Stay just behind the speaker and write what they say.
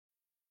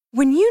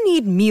When you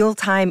need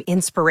mealtime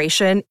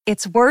inspiration,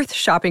 it's worth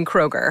shopping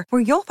Kroger,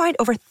 where you'll find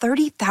over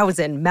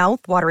 30,000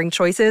 mouth-watering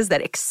choices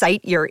that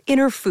excite your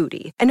inner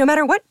foodie. And no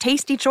matter what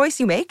tasty choice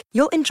you make,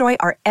 you'll enjoy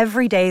our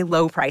everyday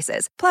low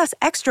prices, plus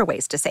extra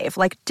ways to save,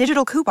 like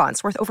digital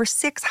coupons worth over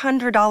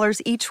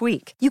 $600 each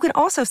week. You can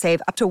also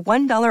save up to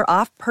 $1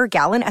 off per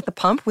gallon at the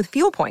pump with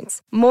fuel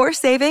points. More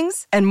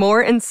savings and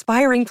more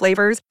inspiring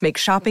flavors make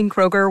shopping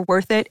Kroger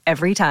worth it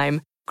every time.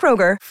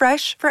 Kroger,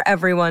 fresh for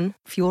everyone.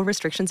 Fuel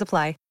restrictions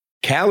apply.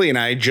 Callie and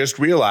I just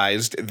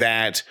realized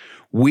that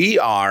we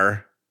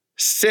are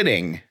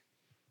sitting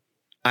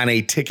on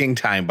a ticking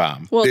time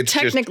bomb. Well,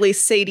 technically,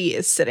 Sadie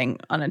is sitting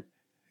on a.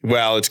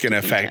 Well, it's going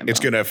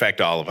to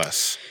affect all of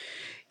us.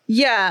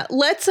 Yeah,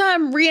 let's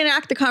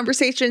reenact the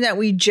conversation that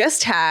we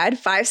just had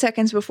 5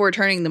 seconds before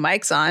turning the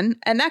mics on.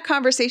 And that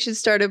conversation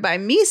started by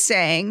me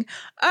saying,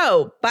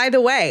 "Oh, by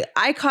the way,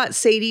 I caught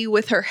Sadie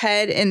with her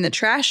head in the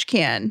trash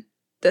can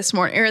this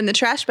morning, or in the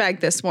trash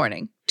bag this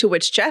morning." To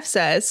which Jeff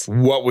says,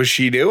 "What was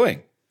she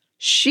doing?"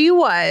 She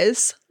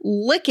was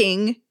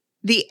licking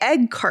the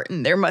egg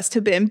carton. There must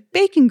have been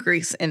bacon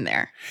grease in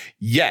there.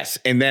 Yes.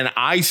 And then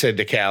I said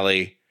to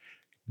Callie,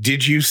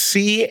 "Did you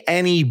see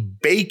any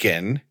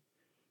bacon?"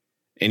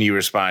 And you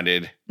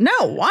responded,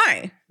 "No,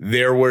 why?"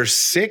 "There were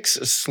 6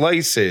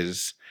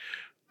 slices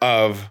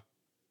of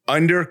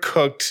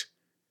undercooked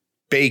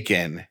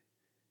bacon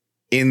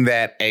in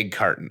that egg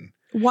carton."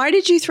 Why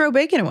did you throw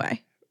bacon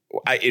away?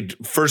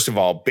 First of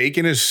all,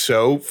 bacon is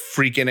so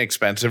freaking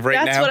expensive right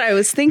now. That's what I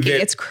was thinking.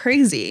 It's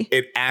crazy.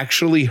 It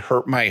actually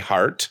hurt my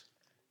heart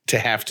to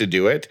have to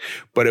do it,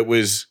 but it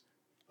was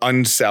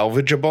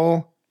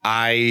unsalvageable.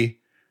 I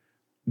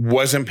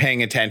wasn't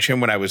paying attention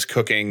when I was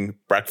cooking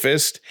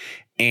breakfast.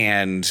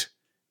 And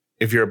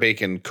if you're a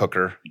bacon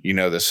cooker, you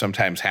know this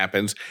sometimes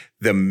happens.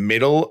 The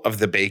middle of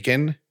the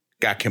bacon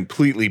got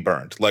completely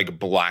burned, like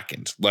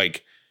blackened,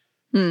 like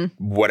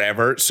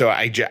whatever. So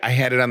I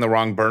had it on the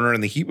wrong burner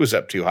and the heat was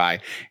up too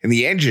high and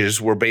the edges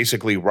were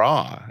basically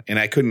raw and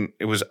I couldn't,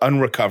 it was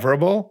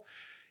unrecoverable.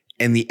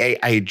 And I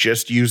had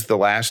just used the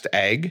last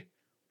egg.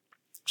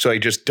 So I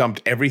just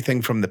dumped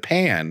everything from the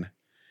pan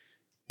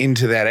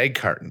into that egg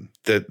carton.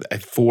 The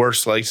 4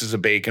 slices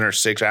of bacon or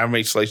 6, I don't know how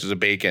many slices of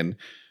bacon.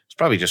 It's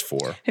probably just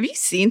 4. Have you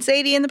seen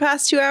Sadie in the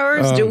past 2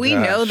 hours? Oh, do we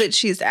know that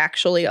she's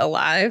actually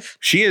alive?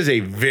 She has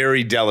a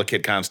very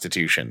delicate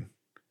constitution.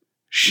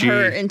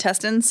 Her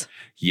intestines?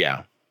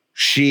 Yeah.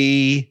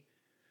 She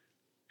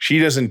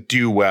doesn't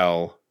do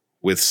well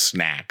with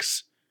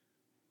snacks.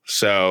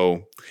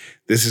 So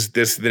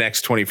the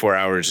next 24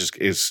 hours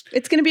is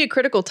it's going to be a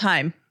critical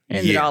time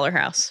in the Dollar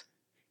House.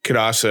 Could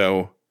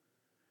also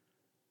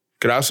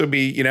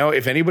be,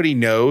 if anybody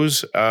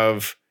knows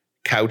of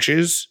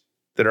couches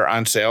that are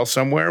on sale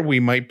somewhere,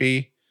 we might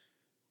be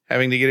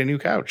having to get a new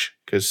couch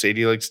because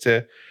Sadie likes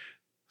to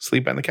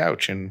sleep on the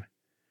couch and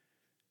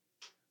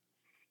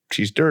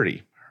she's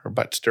dirty. Her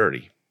butt's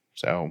dirty.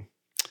 So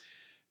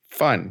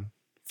fun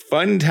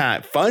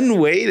time, fun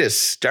way to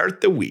start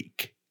the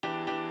week.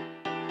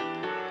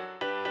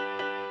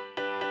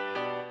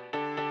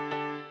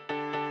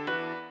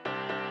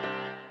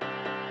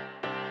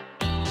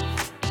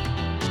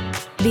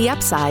 The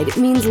Upside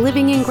means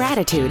living in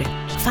gratitude,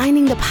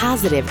 finding the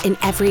positive in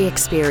every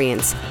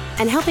experience,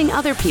 and helping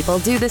other people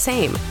do the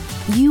same.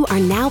 You are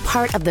now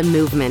part of the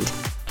movement.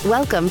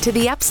 Welcome to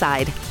The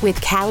Upside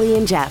with Callie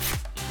and Jeff.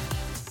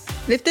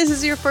 If this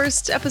is your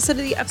first episode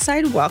of The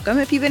Upside, welcome.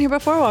 If you've been here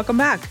before, welcome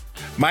back.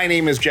 My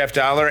name is Jeff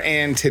Dollar,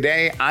 and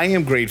today I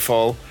am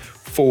grateful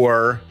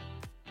for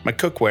my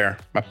cookware,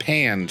 my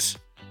pans,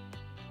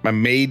 my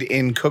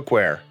made-in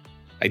cookware.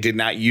 I did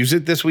not use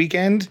it this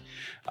weekend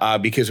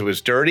because it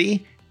was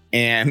dirty,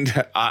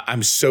 and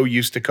I'm so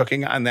used to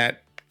cooking on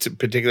that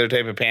particular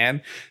type of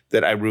pan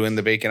that I ruined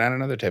the bacon on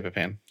another type of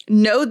pan.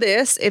 Know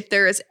this, if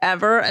there is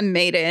ever a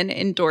made-in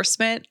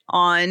endorsement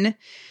on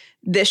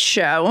this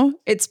show,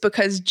 it's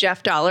because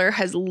Jeff Dollar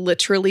has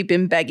literally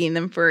been begging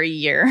them for a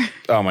year.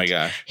 Oh my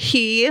gosh.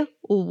 He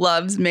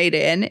loves Made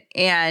In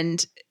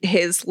and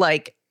his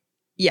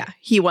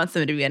he wants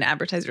them to be an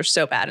advertiser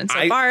so bad. And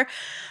so far,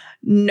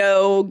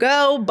 no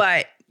go,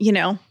 but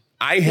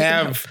I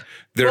have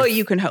their. Well,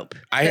 you can hope.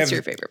 That's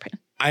your favorite pan.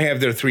 I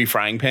have their 3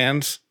 frying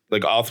pans,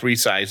 like all 3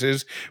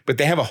 sizes, but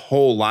they have a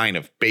whole line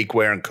of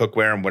bakeware and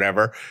cookware and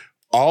whatever,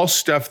 all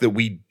stuff that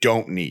we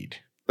don't need.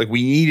 Like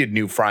we needed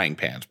new frying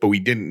pans, but we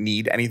didn't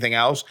need anything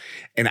else.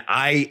 And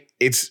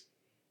it's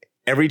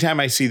every time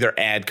I see their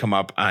ad come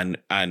up on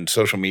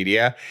social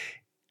media,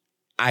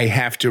 I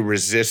have to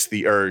resist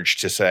the urge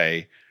to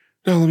say,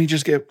 no, let me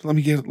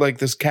get like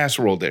this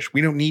casserole dish.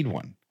 We don't need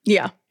one.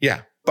 Yeah.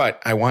 Yeah.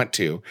 But I want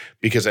to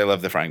because I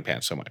love the frying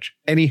pan so much.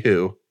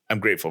 Anywho, I'm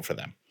grateful for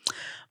them.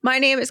 My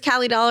name is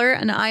Callie Dollar,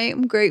 and I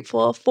am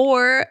grateful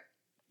for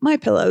my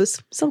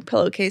pillows. Silk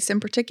pillowcase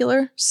in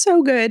particular.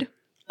 So good.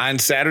 On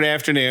Saturday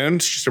afternoon,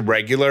 it's just a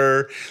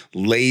regular,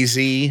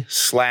 lazy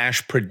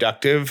 /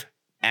 productive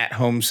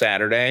at-home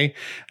Saturday.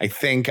 I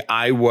think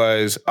I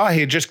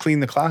had just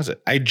cleaned the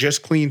closet. I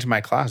just cleaned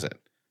my closet.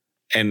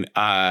 And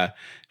it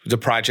was a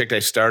project I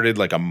started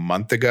like a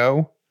month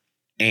ago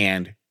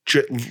and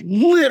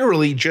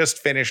literally just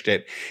finished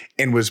it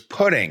and was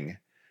putting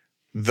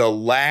the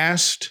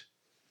last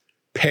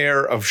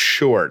pair of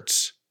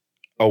shorts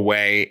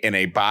away in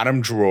a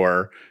bottom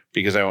drawer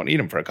because I won't need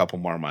them for a couple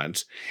more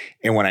months.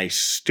 And when I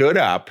stood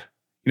up,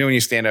 you know, when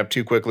you stand up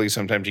too quickly,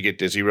 sometimes you get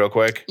dizzy real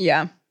quick.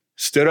 Yeah.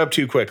 Stood up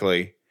too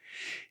quickly.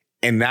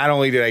 And not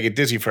only did I get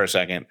dizzy for a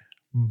second,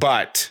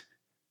 but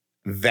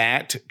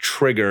that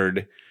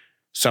triggered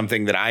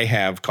something that I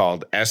have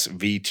called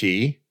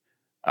SVT.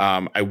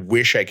 I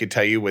wish I could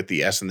tell you what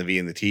the S and the V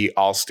and the T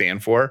all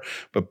stand for,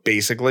 but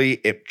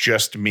basically it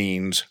just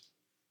means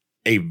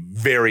a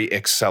very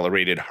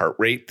accelerated heart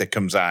rate that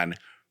comes on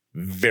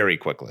very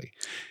quickly.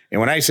 And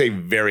when I say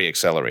very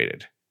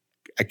accelerated,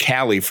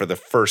 Callie for the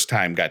first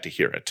time got to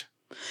hear it.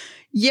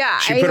 Yeah.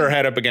 She put her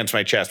head up against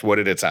my chest. What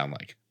did it sound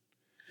like?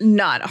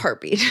 Not a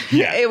heartbeat.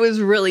 Yeah. It was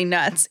really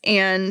nuts.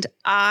 And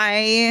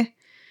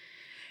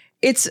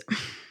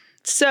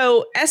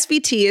so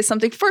SVT is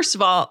something, first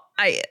of all,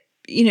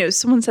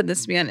 someone said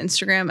this to me on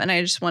Instagram and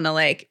I just want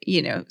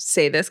to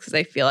say this because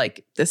I feel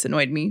like this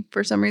annoyed me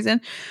for some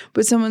reason.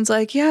 But someone's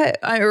like, do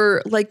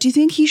you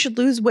think he should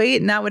lose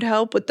weight and that would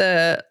help with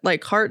the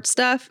heart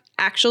stuff?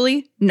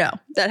 Actually, no,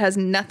 that has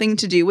nothing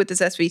to do with this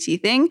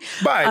SVT thing.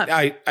 But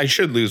I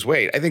should lose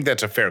weight. I think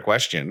that's a fair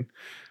question,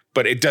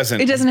 but it doesn't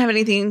have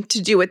anything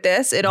to do with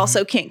this. It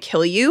also can't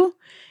kill you.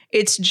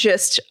 It's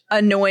just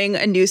annoying,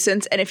 a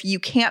nuisance. And if you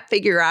can't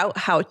figure out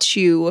how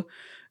to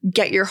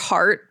get your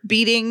heart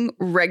beating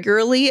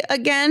regularly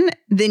again,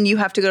 then you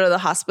have to go to the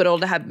hospital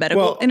to have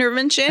medical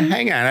intervention.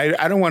 Hang on.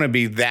 I don't want to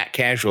be that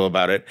casual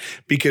about it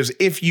because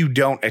if you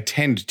don't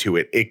attend to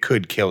it, it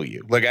could kill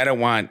you. I don't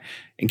want,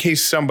 in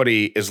case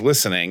somebody is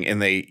listening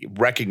and they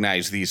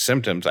recognize these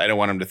symptoms, I don't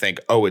want them to think,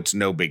 oh, it's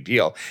no big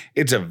deal.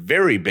 It's a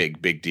very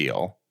big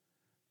deal,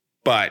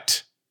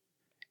 but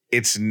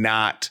it's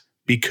not.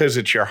 Because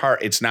it's your heart,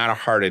 it's not a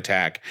heart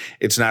attack.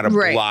 It's not a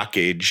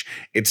blockage.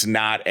 It's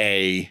not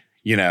a,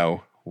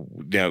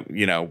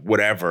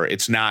 whatever.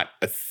 It's not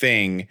a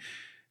thing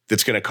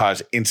that's going to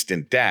cause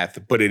instant death,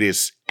 but it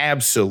is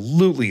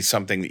absolutely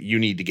something that you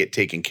need to get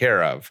taken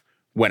care of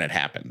when it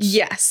happens.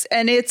 Yes.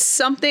 And it's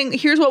something,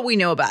 here's what we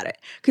know about it.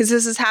 Because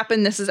this has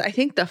happened. This is, I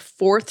think, the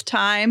 4th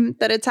time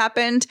that it's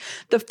happened.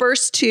 The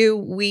first 2,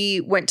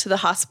 we went to the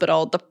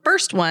hospital. The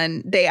first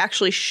one, they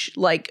actually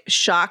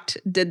shocked,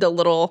 did the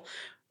little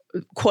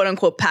quote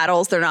unquote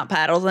paddles. They're not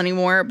paddles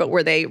anymore, but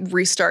where they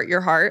restart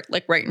your heart,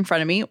 right in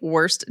front of me.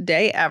 Worst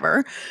day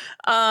ever.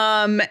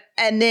 And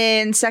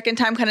then second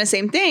time, kind of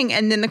same thing.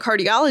 And then the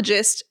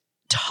cardiologist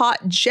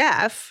taught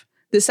Jeff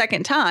the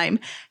second time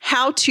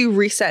how to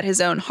reset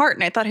his own heart.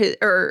 And I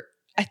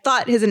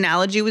thought his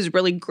analogy was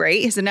really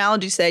great. His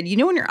analogy said,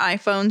 when your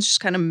iPhone's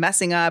just kind of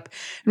messing up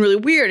and really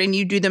weird and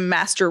you do the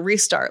master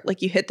restart,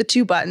 you hit the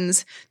 2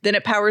 buttons, then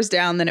it powers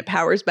down, then it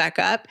powers back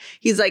up.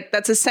 He's like,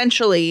 that's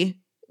essentially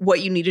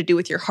what you need to do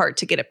with your heart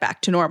to get it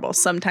back to normal.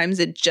 Sometimes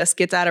it just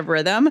gets out of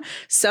rhythm.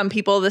 Some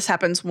people, this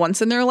happens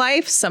once in their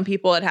life. Some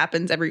people, it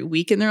happens every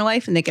week in their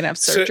life and they can have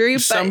surgery.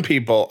 Some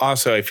people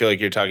also, I feel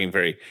like you're talking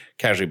very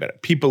casually about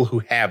it. People who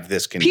have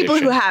this condition. People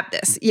who have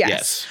this.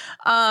 Yes.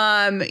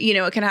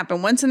 It can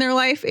happen once in their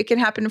life. It can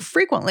happen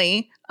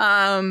frequently.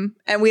 And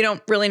we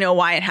don't really know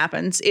why it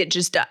happens. It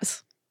just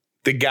does.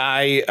 The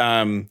guy,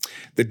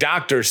 the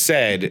doctor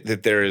said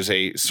that there is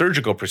a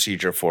surgical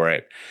procedure for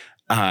it.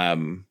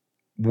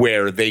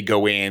 Where they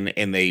go in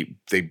and they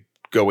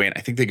go in, I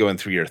think they go in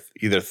through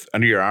either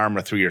under your arm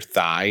or through your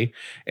thigh,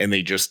 and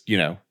they just,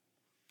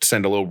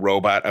 send a little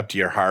robot up to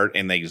your heart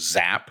and they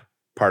zap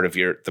part of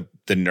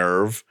the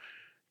nerve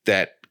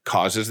that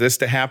causes this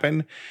to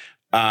happen.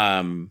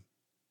 And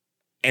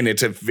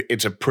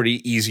it's a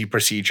pretty easy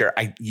procedure.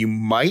 You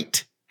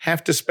might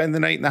have to spend the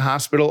night in the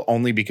hospital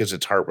only because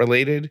it's heart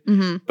related,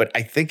 but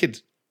I think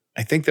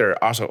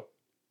they're also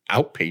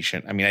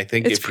outpatient. I mean, I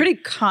think it's pretty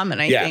common,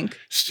 I think.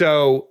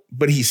 So,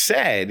 but he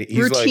said,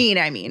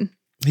 routine,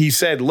 he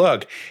said,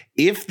 look,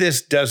 if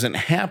this doesn't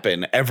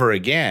happen ever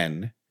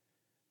again,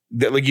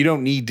 that you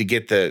don't need to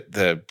get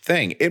the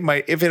thing. It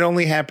might, if it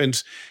only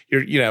happens,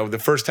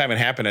 the first time it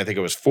happened, I think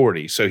it was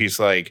 40. So he's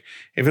like,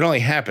 if it only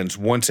happens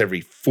once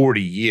every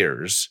 40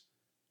 years,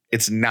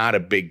 it's not a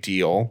big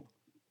deal,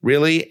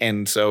 really.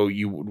 And so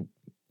you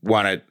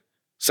want to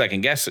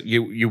second guess it.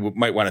 You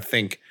might want to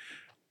think,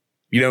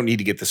 you don't need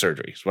to get the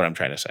surgery, is what I'm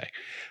trying to say.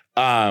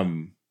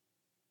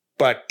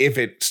 But if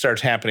it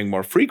starts happening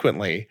more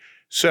frequently,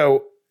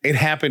 so it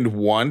happened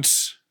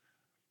once.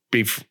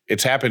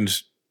 It's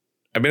happened.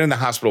 I've been in the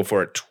hospital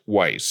for it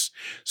twice.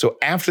 So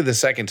after the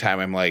second time,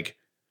 I'm like,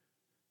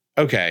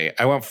 okay,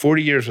 I went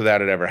 40 years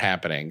without it ever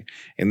happening.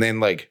 And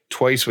then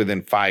twice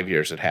within 5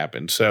 years it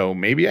happened. So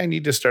maybe I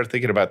need to start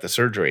thinking about the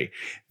surgery.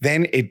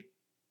 Then it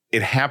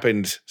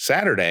happened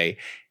Saturday.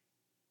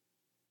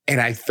 And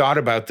I thought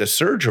about the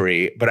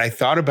surgery, but I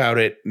thought about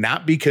it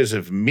not because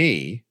of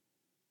me,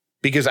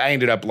 because I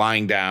ended up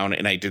lying down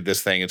and I did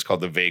this thing. It's called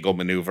the vagal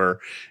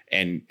maneuver.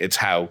 And it's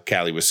how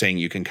Callie was saying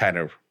you can kind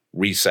of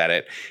reset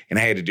it. And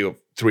I had to do it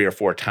 3 or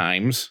 4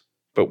 times.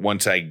 But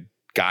once I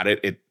got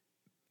it,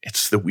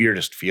 it's the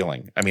weirdest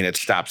feeling. I mean, it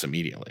stops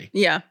immediately.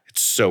 Yeah.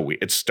 It's so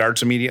weird. It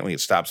starts immediately.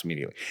 It stops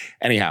immediately.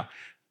 Anyhow,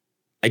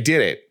 I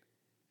did it.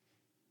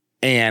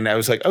 And I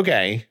was like,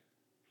 okay,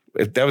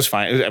 that was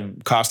fine.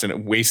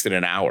 It wasted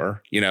an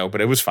hour,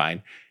 but it was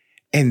fine.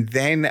 And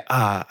then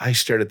I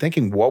started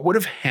thinking, what would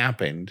have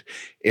happened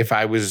if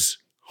I was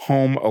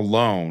home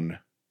alone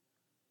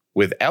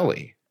with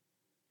Ellie?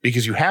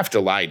 Because you have to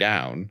lie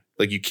down.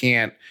 Like you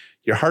can't,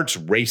 your heart's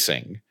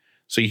racing.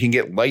 So you can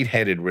get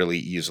lightheaded really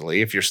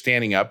easily. If you're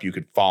standing up, you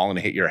could fall and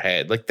hit your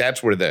head. Like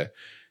that's where the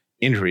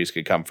injuries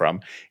could come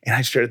from. And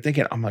I started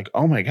thinking, I'm like,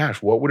 oh my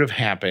gosh, what would have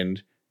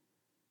happened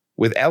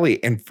with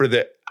Ellie? And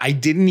I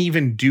didn't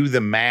even do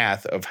the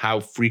math of how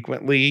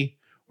frequently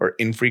or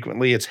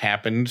infrequently it's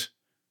happened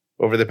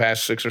over the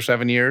past 6 or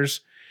 7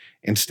 years.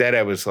 Instead,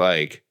 I was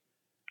like,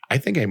 I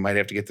think I might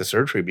have to get the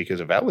surgery because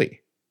of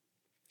Ellie.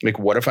 Like,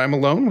 what if I'm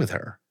alone with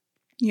her?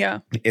 Yeah.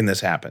 And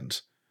this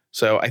happens.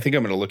 So I think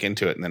I'm going to look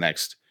into it in the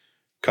next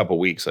couple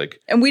weeks.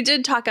 And we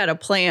did talk out a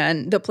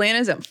plan. The plan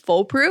isn't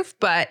foolproof,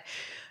 but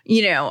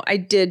I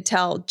did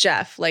tell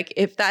Jeff, like,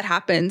 if that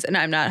happens and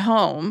I'm not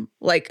home,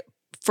 like,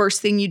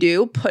 first thing you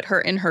do, put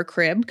her in her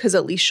crib because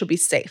at least she'll be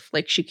safe.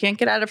 Like, she can't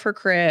get out of her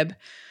crib.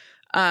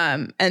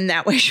 And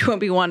that way she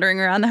won't be wandering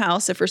around the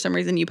house if for some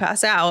reason you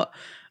pass out.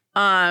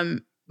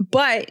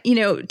 But,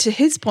 to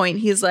his point,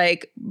 he's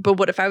like, but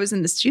what if I was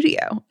in the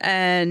studio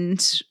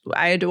and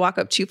I had to walk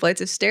up 2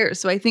 flights of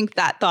stairs? So I think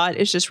that thought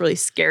is just really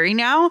scary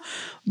now.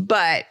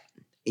 But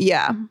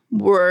yeah,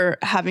 we're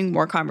having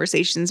more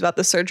conversations about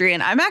the surgery.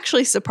 And I'm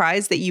actually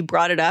surprised that you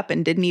brought it up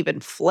and didn't even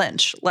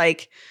flinch.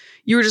 Like,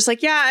 you were just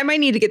like, yeah, I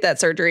might need to get that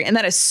surgery. And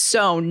that is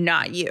so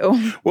not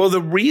you. Well,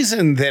 the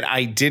reason that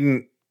I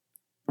didn't,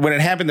 when it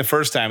happened the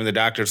first time and the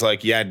doctor's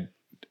like, yeah,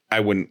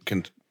 I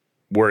wouldn't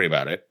worry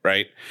about it,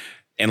 right?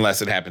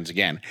 Unless it happens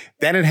again.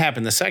 Then it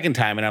happened the second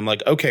time. And I'm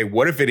like, okay,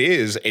 what if it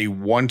is a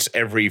once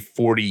every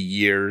 40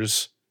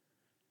 years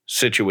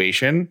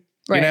situation,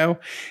 right.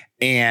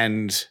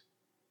 And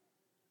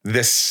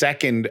the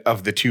second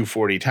of the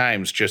 240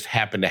 times just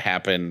happened to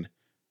happen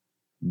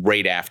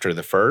right after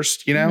the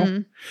first,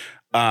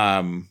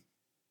 Mm-hmm.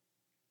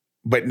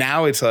 But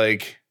now it's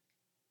like,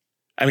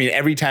 I mean,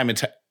 every time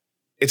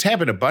it's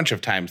happened a bunch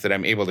of times that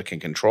I'm able to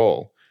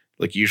control,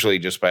 like usually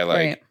just by like,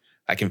 right.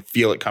 I can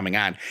feel it coming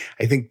on.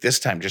 I think this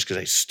time just because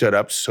I stood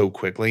up so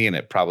quickly and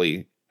it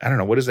probably, I don't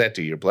know, what does that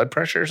do? Your blood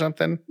pressure or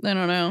something? I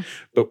don't know.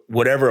 But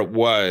whatever it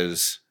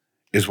was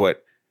is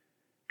what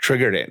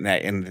triggered it.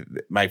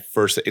 And my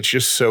first, it's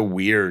just so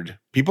weird.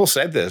 People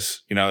said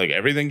this, like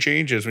everything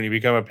changes when you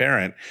become a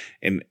parent.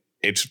 And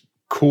it's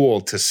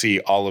cool to see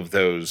all of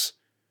those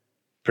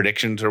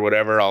predictions or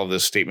whatever, all of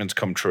those statements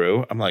come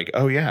true. I'm like,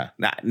 oh yeah,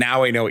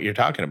 now I know what you're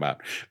talking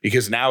about.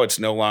 Because now it's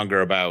no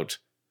longer about,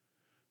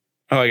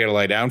 oh, I got to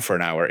lie down for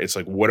an hour. It's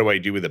like, what do I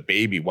do with a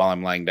baby while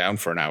I'm lying down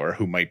for an hour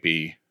who might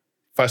be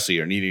fussy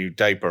or need a new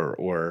diaper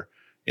or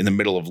in the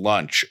middle of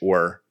lunch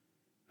or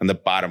on the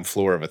bottom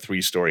floor of a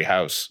 3-story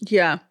house?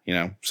 Yeah.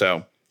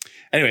 So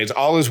anyways,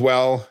 all is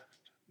well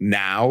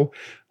now.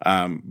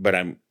 But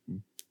I'm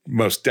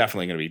most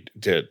definitely going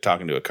to be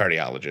talking to a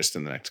cardiologist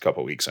in the next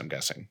couple of weeks, I'm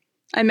guessing.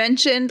 I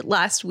mentioned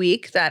last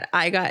week that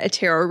I got a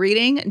tarot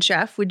reading.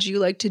 Jeff, would you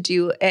like to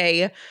do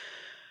a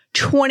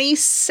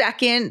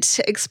 20-second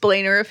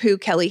explainer of who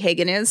Kelly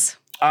Hagan is?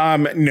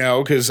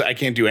 No, because I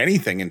can't do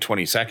anything in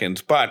 20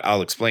 seconds, but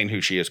I'll explain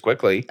who she is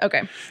quickly.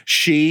 Okay.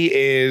 She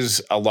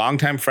is a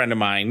longtime friend of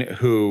mine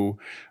who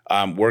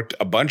worked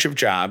a bunch of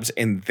jobs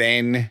and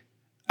then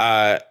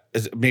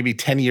maybe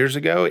 8 years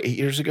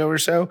ago or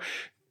so,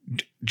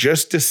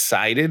 just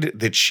decided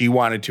that she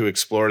wanted to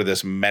explore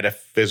this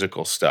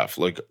metaphysical stuff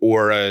like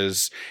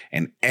auras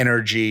and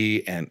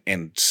energy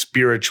and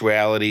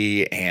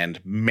spirituality and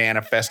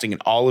manifesting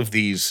and all of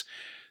these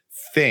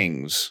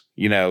things,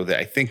 that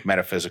I think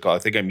metaphysical. I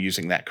think I'm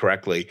using that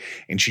correctly.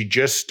 And she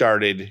just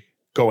started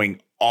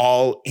going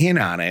all in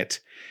on it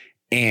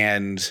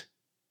and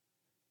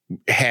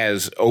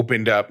has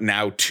opened up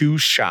now 2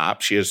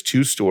 shops. She has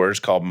 2 stores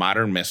called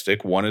Modern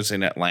Mystic. One is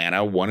in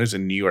Atlanta. One is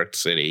in New York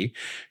City.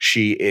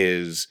 She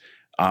is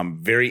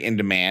very in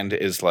demand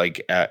as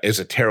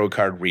a tarot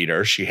card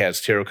reader. She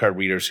has tarot card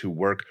readers who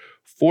work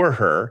for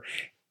her.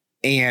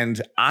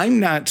 And I'm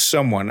not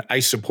someone, I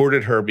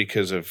supported her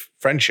because of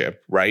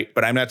friendship, right?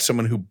 But I'm not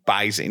someone who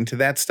buys into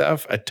that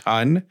stuff a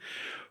ton.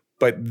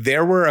 But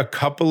there were a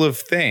couple of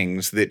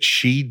things that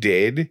she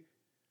did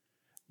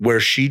where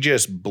she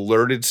just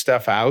blurted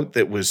stuff out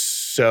that was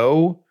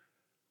so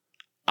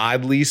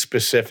oddly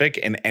specific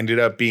and ended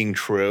up being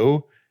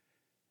true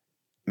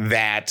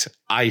that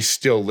I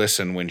still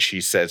listen when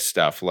she says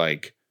stuff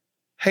like,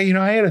 hey,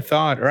 I had a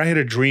thought or I had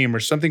a dream or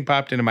something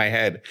popped into my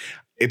head.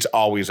 It's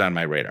always on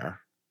my radar.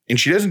 And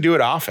she doesn't do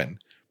it often,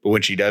 but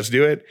when she does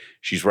do it,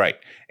 she's right.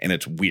 And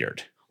it's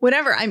weird.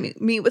 Whenever I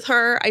meet with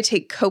her, I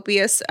take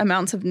copious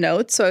amounts of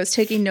notes. So I was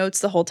taking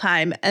notes the whole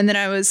time. And then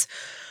I was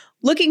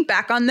looking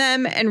back on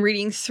them and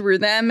reading through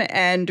them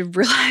and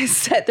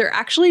realized that they're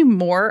actually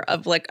more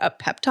of like a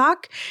pep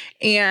talk.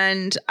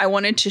 And I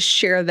wanted to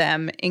share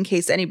them in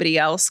case anybody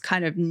else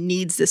kind of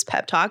needs this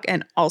pep talk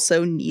and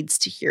also needs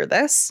to hear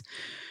this.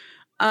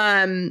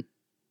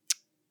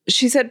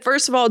 She said,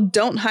 first of all,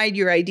 don't hide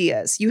your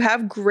ideas. You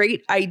have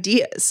great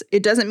ideas.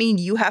 It doesn't mean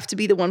you have to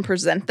be the one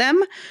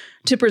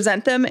to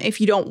present them if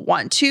you don't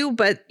want to,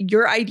 but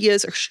your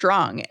ideas are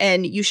strong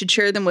and you should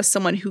share them with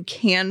someone who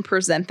can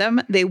present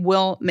them. They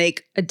will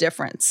make a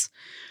difference.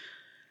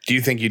 Do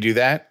you think you do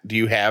that? Do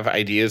you have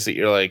ideas that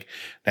you're like,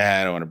 nah,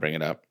 I don't want to bring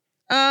it up?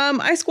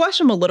 I squash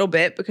them a little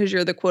bit because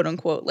you're the quote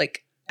unquote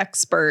like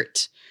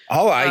expert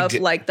of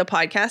like the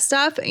podcast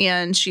stuff.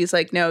 And she's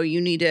like, no, you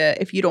need to,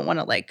 if you don't want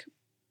to like,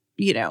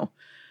 you know,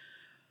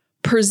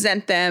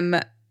 present them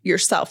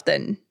yourself,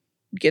 then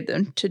give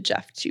them to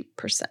Jeff to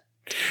present.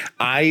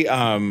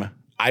 I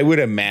would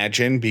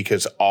imagine,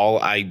 because all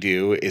I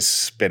do is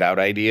spit out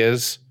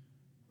ideas.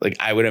 Like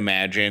I would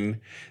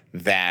imagine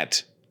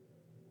that,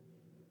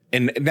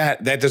 and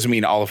that doesn't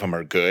mean all of them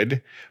are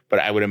good, but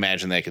I would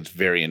imagine that it's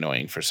very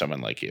annoying for someone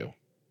like you.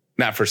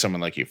 Not for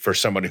someone like you, for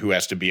someone who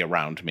has to be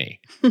around me.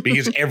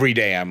 Because every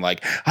day I'm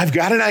like, I've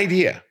got an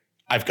idea.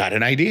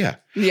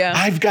 Yeah.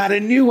 I've got a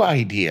new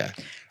idea.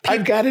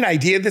 I've got an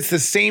idea that's the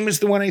same as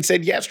the one I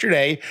said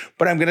yesterday,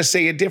 but I'm going to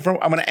say I'm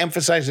going to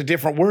emphasize a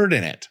different word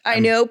in it. I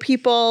know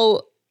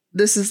people,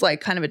 this is like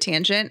kind of a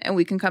tangent and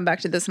we can come back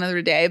to this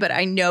another day, but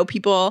I know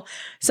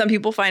some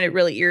people find it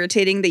really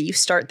irritating that you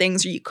start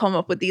things or you come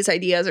up with these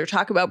ideas or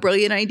talk about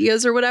brilliant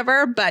ideas or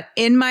whatever. But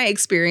in my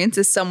experience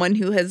as someone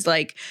who has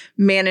like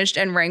managed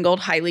and wrangled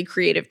highly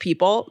creative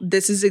people,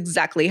 this is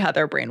exactly how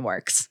their brain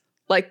works.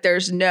 Like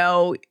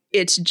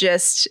it's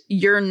just,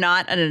 you're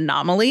not an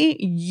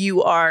anomaly.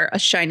 You are a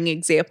shining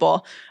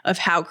example of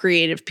how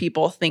creative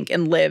people think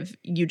and live.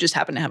 You just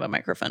happen to have a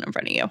microphone in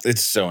front of you.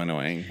 It's so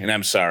annoying. And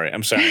I'm sorry.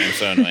 I'm so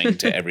annoying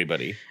to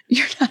everybody.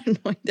 You're not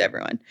annoying to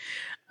everyone.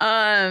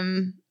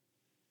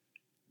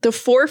 The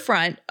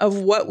forefront of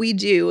what we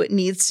do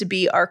needs to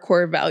be our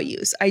core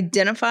values.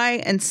 Identify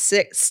and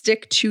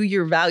stick to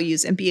your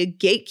values and be a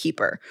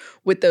gatekeeper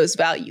with those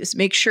values.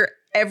 Make sure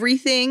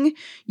everything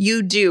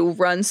you do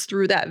runs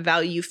through that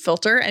value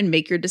filter and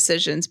make your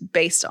decisions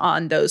based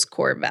on those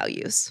core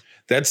values.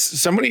 That's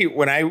somebody,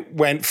 when I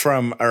went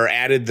from or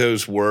added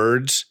those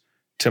words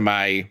to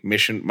my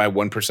mission, my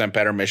 1%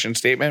 better mission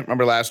statement,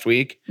 remember last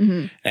week?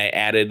 Mm-hmm. I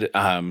added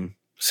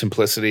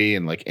simplicity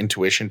and like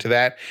intuition to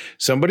that.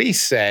 Somebody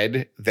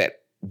said that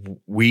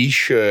we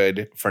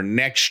should, for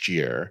next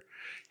year,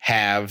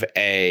 have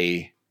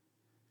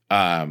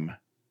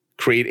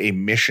create a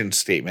mission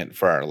statement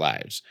for our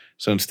lives.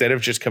 So instead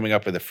of just coming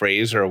up with a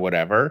phrase or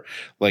whatever,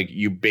 like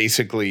you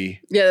basically...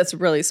 Yeah, that's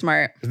really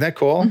smart. Isn't that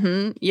cool?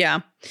 Mm-hmm.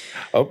 Yeah.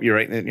 Oh, you're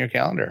writing it in your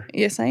calendar.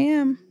 Yes, I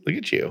am. Look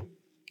at you.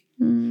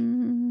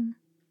 I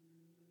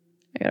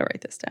got to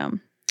write this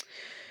down.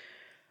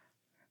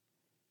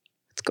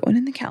 It's going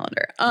in the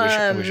calendar.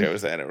 I wish I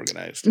was that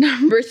organized.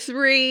 Number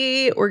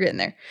 3, we're getting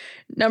there.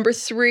 Number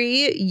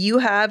 3, you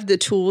have the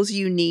tools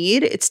you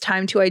need. It's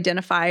time to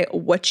identify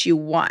what you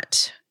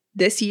want.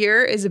 This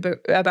year is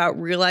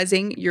about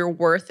realizing your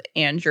worth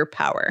and your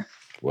power.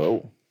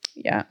 Whoa.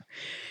 Yeah.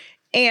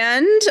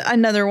 And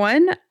another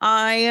one,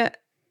 I'll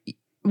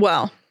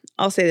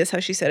say this how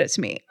she said it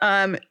to me.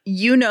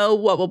 You know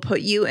what will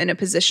put you in a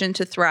position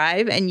to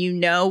thrive, and you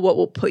know what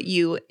will put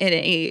you in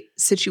a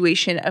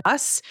situation of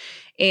us,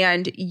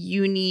 and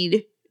you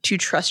need to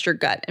trust your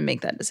gut and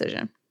make that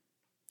decision.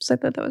 So I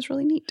thought that was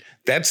really neat.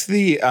 That's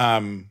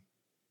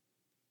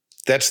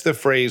the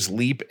phrase,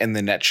 leap and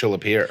the net shall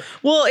appear.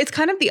 Well, it's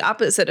kind of the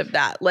opposite of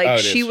that. Like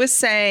she was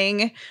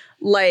saying,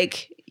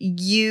 like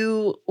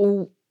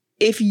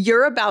if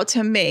you're about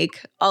to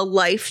make a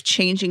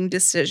life-changing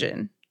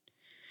decision,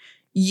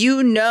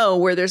 you know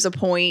where there's a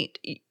point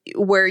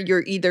where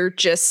you're either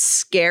just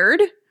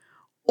scared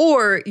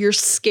or you're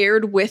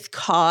scared with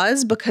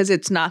cause because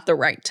it's not the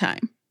right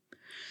time.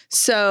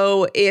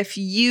 So if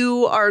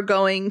you are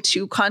going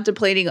to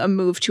contemplating a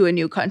move to a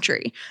new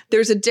country,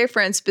 there's a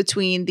difference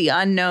between the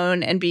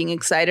unknown and being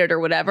excited or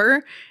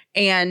whatever,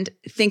 and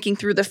thinking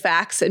through the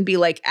facts and be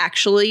like,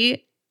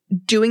 actually,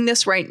 doing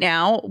this right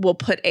now will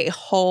put a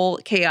whole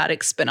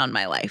chaotic spin on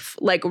my life.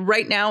 Like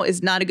right now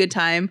is not a good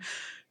time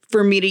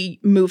for me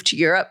to move to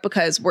Europe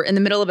because we're in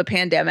the middle of a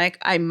pandemic.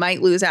 I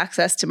might lose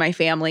access to my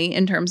family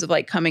in terms of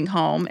like coming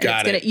home.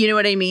 And you know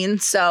what I mean?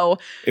 So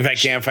if I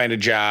can't find a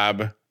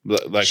job,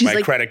 like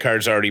my credit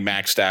card's already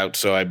maxed out,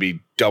 so I'd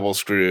be double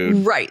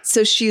screwed. Right.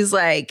 So she's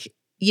like,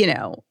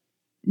 know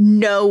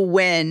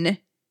when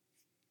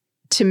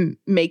to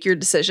make your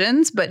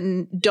decisions, but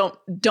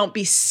don't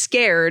be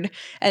scared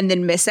and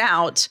then miss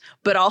out,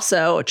 but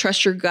also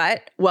trust your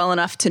gut well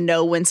enough to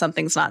know when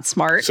something's not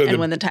smart and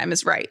when the time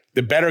is right.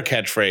 The better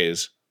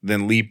catchphrase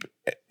than leap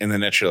and the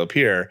net shall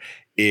appear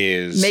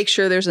is make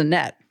sure there's a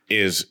net.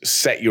 Is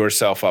set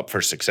yourself up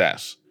for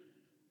success.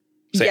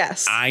 Say,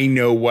 yes. I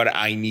know what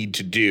I need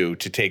to do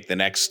to take the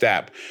next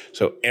step.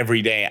 So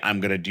every day I'm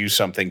going to do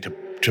something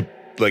to,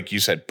 like you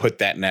said, put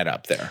that net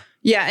up there.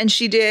 Yeah, and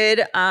she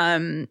did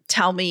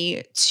tell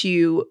me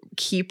to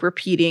keep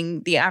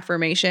repeating the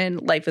affirmation,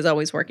 life is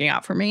always working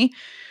out for me.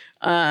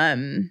 I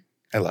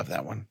love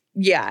that one.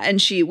 Yeah, and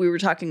we were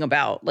talking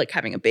about like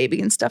having a baby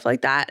and stuff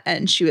like that,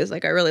 and she was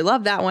like, I really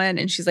love that one,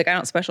 and she's like, I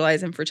don't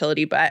specialize in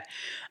fertility, but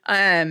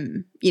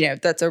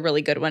that's a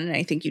really good one, and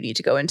I think you need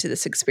to go into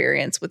this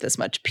experience with as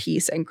much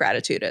peace and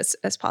gratitude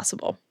as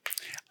possible.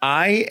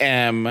 I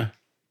am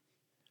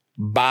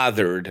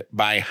bothered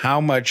by how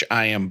much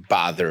I am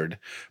bothered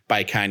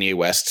by Kanye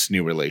West's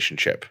new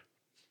relationship.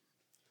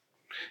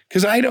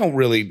 Because I don't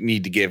really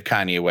need to give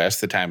Kanye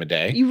West the time of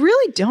day. You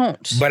really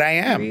don't. But I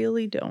am. You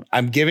really don't.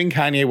 I'm giving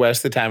Kanye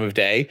West the time of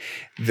day.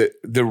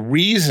 The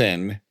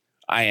reason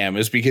I am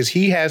is because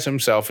he has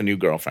himself a new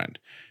girlfriend.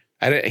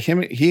 Are he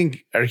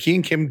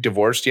and Kim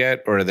divorced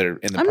yet, or are they in the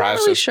process? I'm not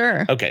really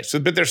sure. Okay,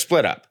 but they're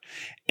split up.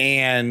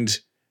 And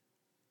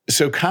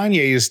so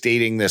Kanye is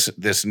dating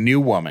this new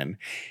woman.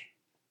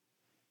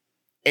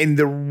 And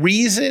the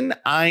reason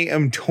I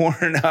am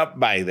torn up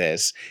by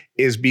this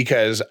is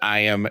because I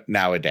am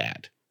now a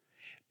dad.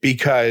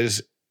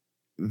 Because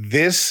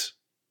this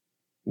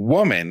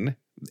woman,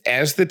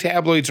 as the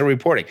tabloids are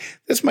reporting,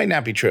 this might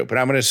not be true, but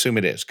I'm going to assume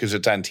it is because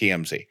it's on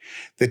TMZ.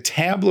 The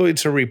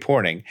tabloids are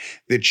reporting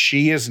that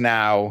she is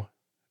now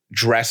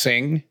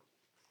dressing,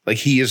 like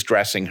he is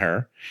dressing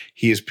her.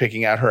 He is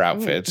picking out her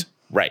outfits. Ooh.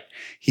 Right.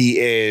 He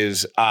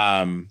is,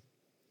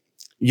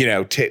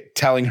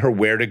 telling her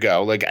where to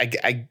go. Like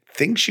I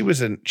think she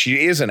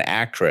is an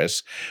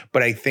actress,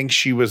 but I think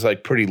she was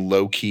like pretty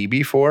low key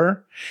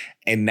before.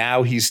 And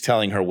now he's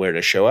telling her where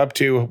to show up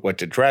to, what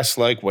to dress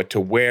like, what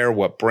to wear,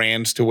 what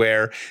brands to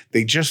wear.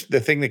 The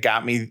thing that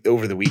got me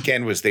over the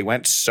weekend was they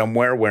went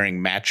somewhere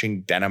wearing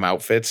matching denim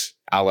outfits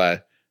a la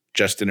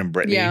Justin and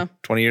Britney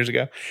 20 years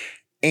ago.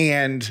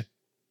 And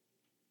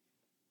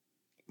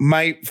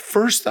my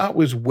first thought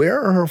was,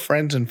 where are her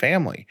friends and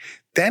family?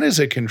 That is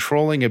a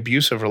controlling,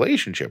 abusive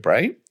relationship,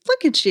 right?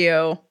 Look at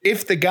you.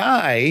 If the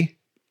guy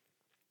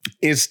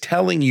is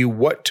telling you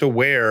what to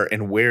wear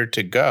and where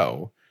to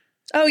go.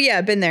 Oh, yeah,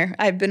 I've been there.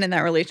 I've been in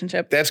that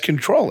relationship. That's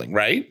controlling,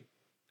 right?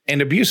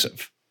 And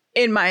abusive.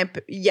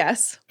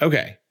 Yes.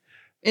 Okay.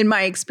 In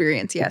my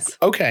experience, yes.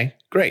 Okay,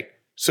 great.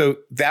 So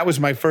that was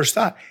my first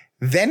thought.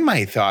 Then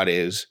my thought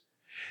is,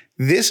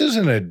 this is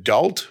an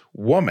adult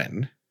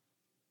woman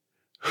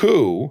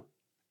who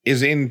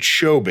is in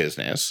show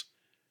business.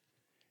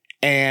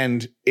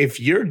 And if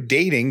you're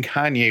dating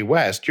Kanye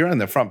West, you're on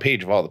the front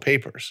page of all the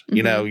papers.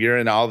 Mm-hmm. You're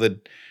in all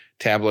the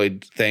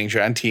tabloid things.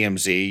 You're on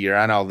TMZ. You're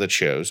on all the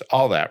shows,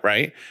 all that,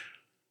 right?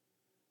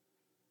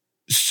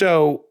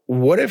 So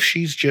what if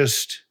she's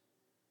just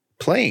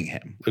playing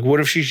him? Like,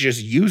 what if she's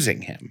just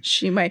using him?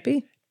 She might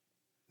be.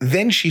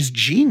 Then she's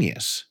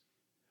genius.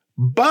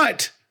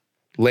 But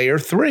layer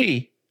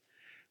 3,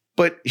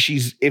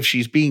 if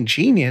she's being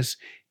genius,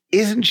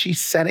 isn't she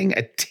setting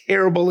a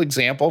terrible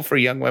example for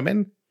young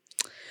women?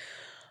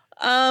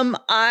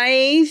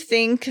 I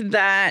think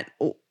that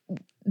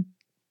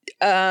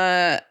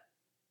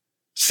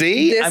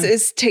this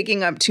is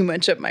taking up too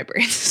much of my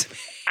brain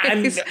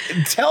space.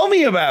 Tell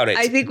me about it.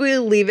 I think we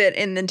leave it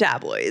in the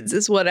tabloids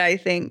is what I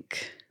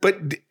think.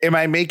 But am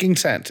I making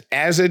sense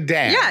as a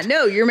dad? Yeah,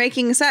 no, you're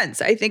making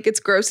sense. I think it's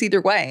gross either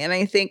way. And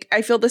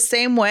I feel the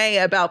same way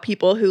about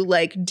people who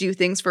like do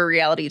things for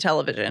reality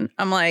television.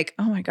 I'm like,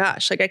 oh my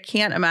gosh, like I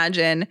can't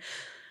imagine.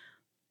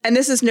 And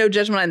this is no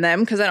judgment on them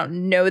because I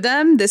don't know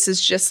them. This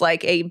is just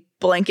like a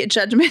blanket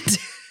judgment,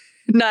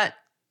 not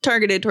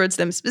targeted towards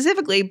them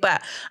specifically,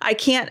 but I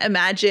can't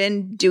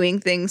imagine doing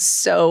things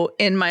so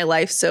in my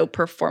life so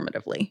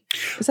performatively.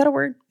 Is that a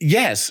word?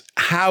 Yes.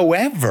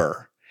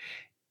 However,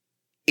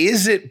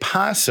 is it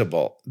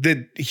possible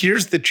that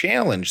here's the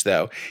challenge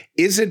though?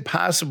 Is it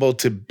possible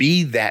to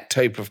be that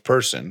type of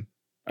person?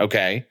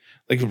 Okay.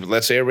 Like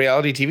let's say a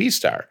reality TV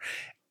star.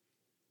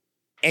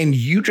 And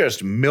you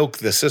just milk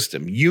the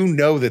system. You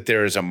know that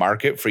there is a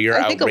market for your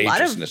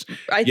outrageousness.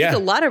 I think a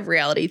lot of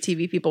reality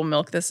TV people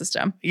milk the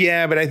system.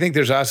 Yeah, but I think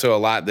there's also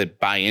a lot that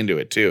buy into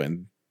it too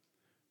and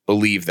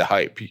believe the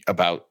hype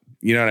about,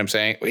 you know what I'm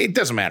saying? It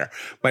doesn't matter.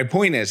 My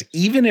point is,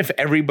 even if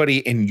everybody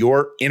in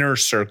your inner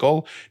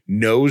circle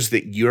knows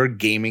that you're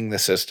gaming the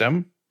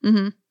system,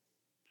 mm-hmm.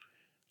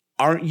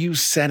 aren't you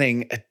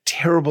setting a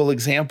terrible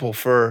example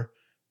for,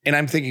 and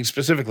I'm thinking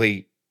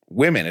specifically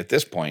women at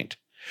this point,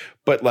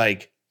 but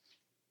like,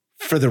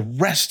 for the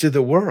rest of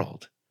the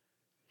world.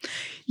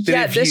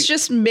 Yeah, this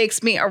just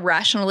makes me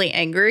irrationally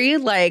angry.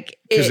 Like,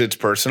 because it's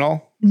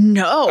personal?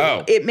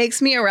 No, It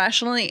makes me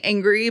irrationally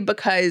angry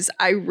because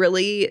I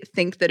really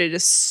think that it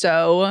is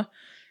so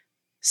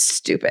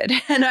stupid.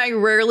 And I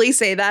rarely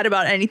say that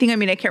about anything. I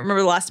mean, I can't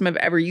remember the last time I've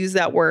ever used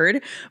that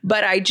word,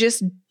 but I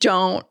just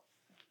don't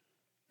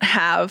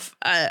have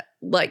a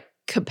like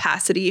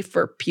capacity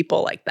for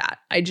people like that.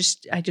 I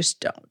just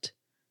don't.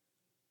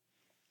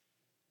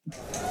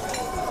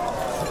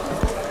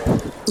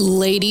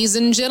 Ladies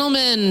and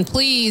gentlemen,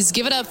 please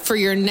give it up for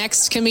your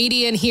next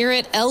comedian here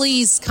at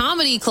Ellie's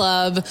Comedy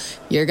Club.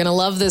 You're going to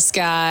love this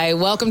guy.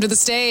 Welcome to the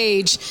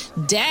stage,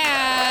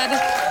 Dad.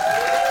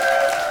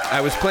 I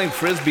was playing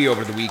Frisbee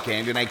over the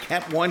weekend, and I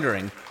kept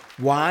wondering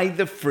why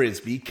the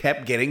Frisbee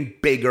kept getting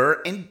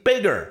bigger and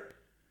bigger.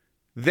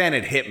 Then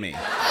it hit me.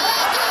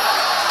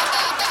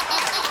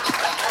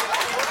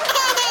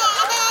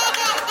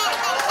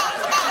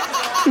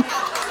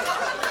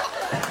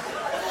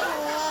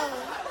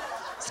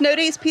 Snow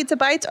Days Pizza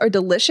Bites are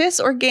delicious,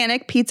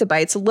 organic pizza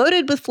bites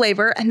loaded with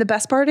flavor, and the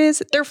best part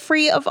is they're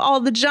free of all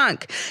the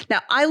junk.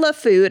 Now, I love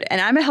food, and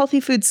I'm a healthy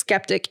food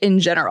skeptic in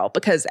general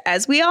because,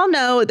 as we all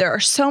know, there are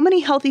so many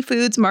healthy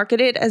foods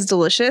marketed as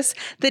delicious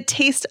that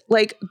taste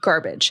like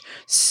garbage.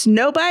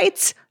 Snow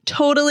Bites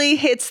totally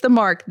hits the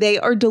mark. They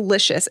are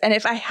delicious. And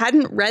if I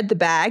hadn't read the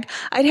bag,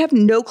 I'd have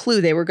no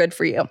clue they were good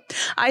for you.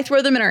 I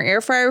throw them in our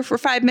air fryer for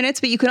 5 minutes,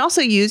 but you can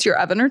also use your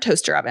oven or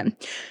toaster oven.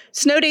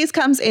 Snow Days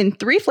comes in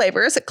 3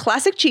 flavors: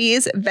 classic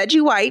cheese,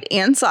 veggie white,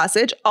 and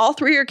sausage. All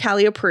 3 are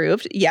Cali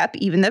approved. Yep,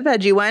 even the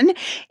veggie one.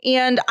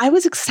 And I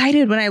was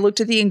excited when I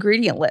looked at the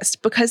ingredient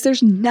list because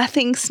there's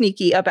nothing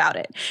sneaky about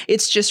it.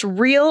 It's just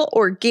real,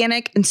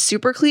 organic, and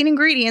super clean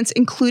ingredients,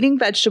 including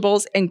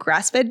vegetables and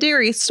grass-fed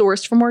dairy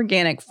sourced from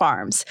organic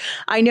farms.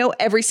 I know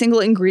every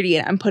single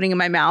ingredient I'm putting in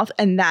my mouth,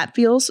 and that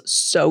feels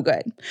so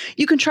good.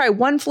 You can try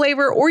one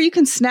flavor, or you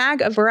can snag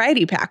a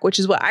variety pack, which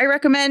is what I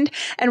recommend.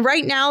 And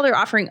right now, they're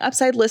offering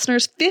Upside listeners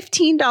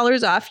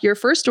 $15 off your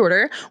first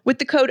order with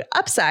the code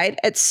UPSIDE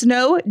at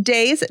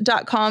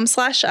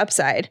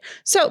snowdays.com/upside.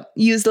 So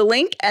use the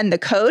link and the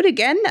code.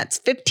 Again, that's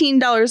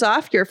 $15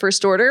 off your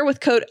first order with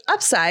code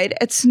UPSIDE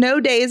at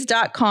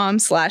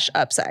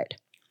snowdays.com/upside.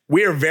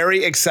 We are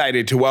very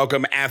excited to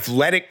welcome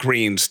Athletic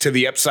Greens to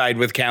the Upside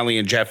with Callie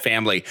and Jeff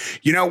family.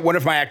 You know, one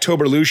of my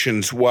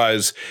Octoberlutions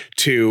was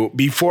to,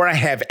 before I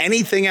have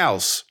anything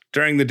else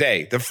during the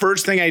day, the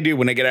first thing I do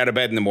when I get out of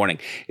bed in the morning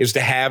is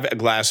to have a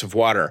glass of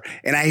water.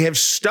 And I have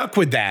stuck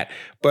with that.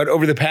 But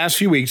over the past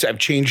few weeks, I've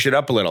changed it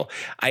up a little.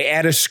 I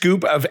add a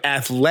scoop of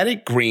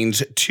Athletic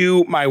Greens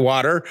to my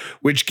water,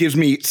 which gives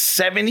me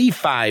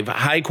 75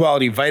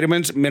 high-quality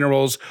vitamins,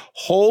 minerals,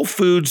 whole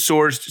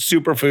food-sourced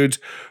superfoods,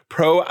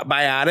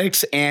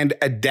 probiotics, and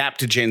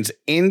adaptogens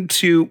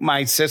into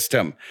my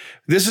system.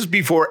 This is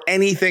before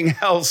anything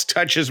else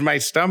touches my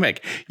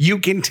stomach. You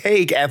can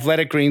take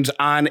Athletic Greens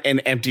on an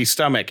empty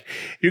stomach.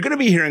 You're going to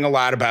be hearing a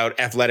lot about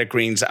Athletic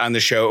Greens on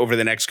the show over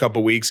the next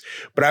couple weeks,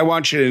 but I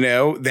want you to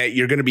know that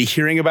you're going to be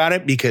hearing about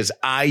it because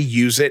I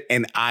use it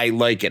and I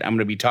like it. I'm going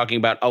to be talking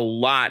about a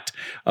lot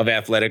of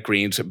Athletic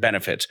Greens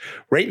benefits.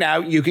 Right now,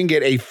 you can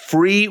get a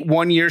free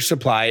 1-year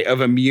supply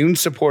of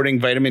immune-supporting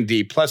vitamin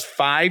D plus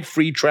 5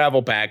 free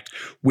travel packs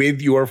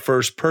with your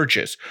first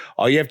purchase.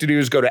 All you have to do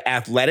is go to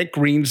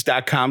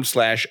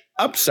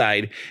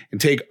athleticgreens.com/upside and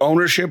take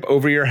ownership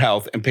over your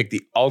health and pick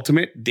the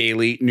ultimate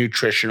daily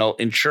nutritional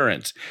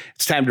insurance.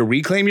 It's time to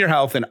reclaim your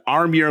health and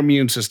arm your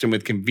immune system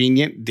with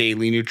convenient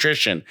daily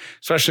nutrition,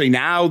 especially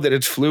now that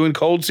it's flu and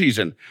cold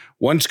season.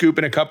 1 scoop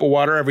in a cup of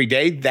water every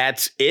day,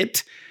 that's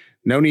it.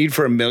 No need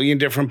for a million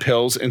different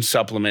pills and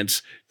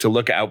supplements to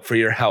look out for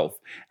your health.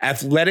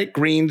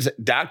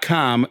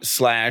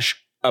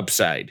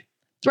 athleticgreens.com/upside.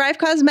 Thrive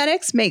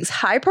Cosmetics makes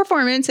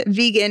high-performance,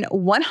 vegan,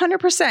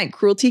 100%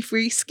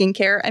 cruelty-free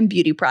skincare and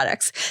beauty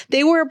products.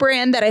 They were a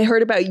brand that I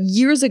heard about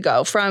years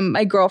ago from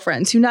my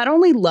girlfriends who not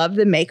only loved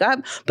the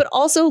makeup, but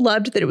also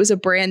loved that it was a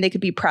brand they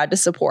could be proud to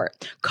support.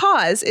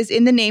 Cause is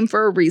in the name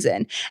for a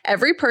reason.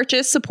 Every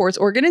purchase supports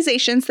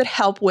organizations that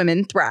help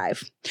women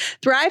thrive.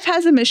 Thrive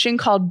has a mission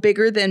called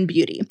Bigger Than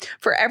Beauty.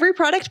 For every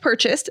product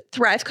purchased,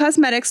 Thrive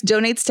Cosmetics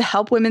donates to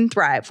help women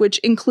thrive, which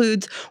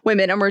includes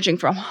women emerging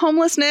from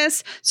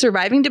homelessness,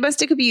 surviving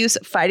domestic abuse,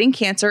 fighting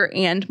cancer,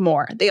 and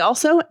more. They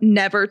also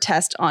never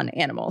test on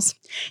animals.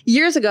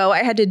 Years ago,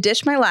 I had to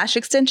ditch my lash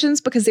extensions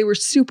because they were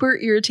super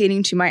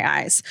irritating to my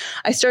eyes.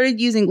 I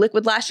started using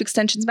Liquid Lash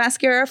Extensions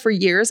mascara for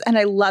years, and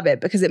I love it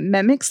because it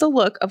mimics the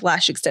look of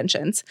lash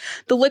extensions.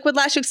 The Liquid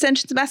Lash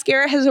Extensions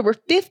mascara has over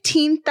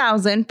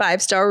 15,000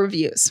 5-star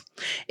reviews.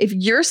 If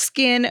your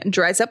skin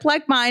dries up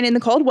like mine in the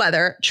cold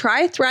weather,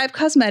 try Thrive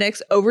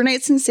Cosmetics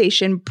Overnight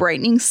Sensation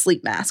Brightening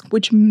Sleep Mask,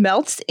 which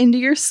melts into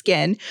your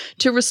skin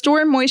to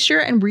restore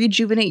moisture and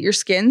rejuvenate your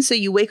skin so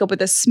you wake up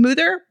with a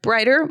smoother,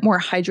 brighter,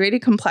 more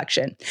hydrated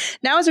complexion.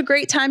 Now is a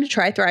great time to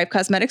try Thrive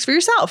Cosmetics for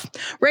yourself.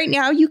 Right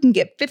now, you can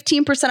get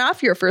 15%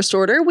 off your first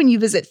order when you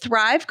visit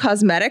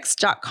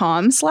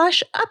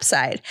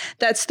thrivecosmetics.com/upside.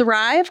 That's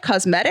Thrive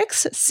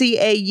Cosmetics,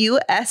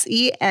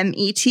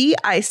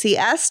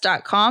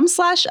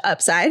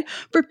 CAUSEMETICS.com/upside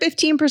for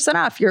 15%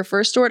 off your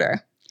first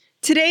order.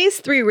 Today's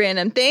 3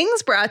 random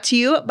things brought to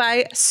you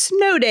by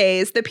Snow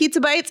Days, the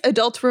pizza bites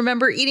adults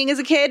remember eating as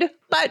a kid,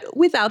 but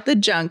without the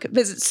junk.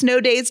 Visit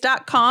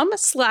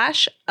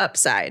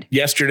snowdays.com/upside.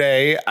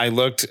 Yesterday,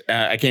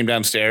 I came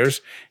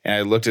downstairs and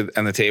I looked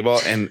on the table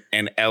and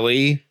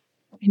Ellie.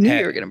 I knew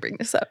you were going to bring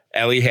this up.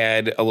 Ellie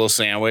had a little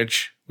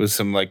sandwich with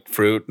some like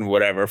fruit and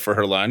whatever for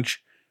her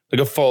lunch.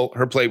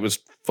 Her plate was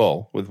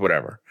full with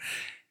whatever.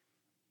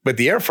 But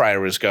the air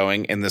fryer was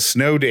going and the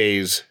Snow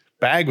Days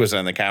bag was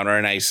on the counter.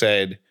 And I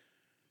said,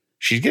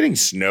 she's getting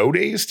Snow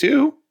Days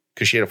too?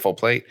 Because she had a full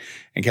plate.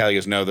 And Callie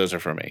goes, no, those are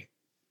for me.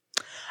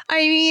 I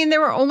mean, there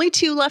were only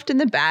 2 left in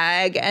the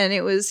bag, and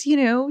it was,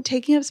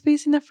 taking up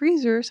space in the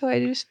freezer. So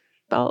I just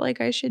felt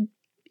like I should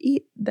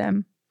eat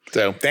them.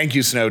 So thank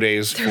you, Snow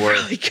Days. They're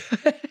really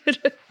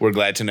good. We're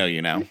glad to know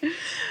you now.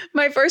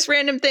 My first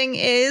random thing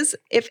is,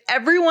 if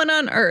everyone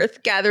on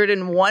Earth gathered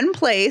in one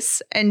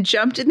place and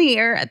jumped in the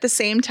air at the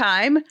same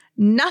time,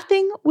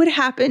 nothing would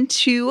happen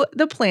to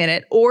the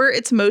planet or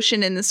its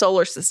motion in the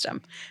solar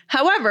system.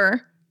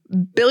 However,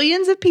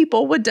 billions of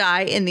people would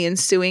die in the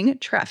ensuing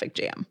traffic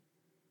jam.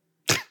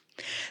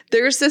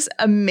 There's this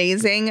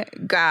amazing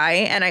guy,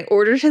 and I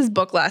ordered his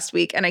book last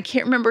week, and I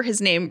can't remember his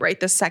name right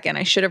this second.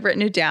 I should have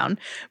written it down.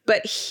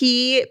 But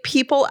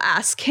people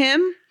ask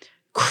him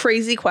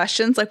crazy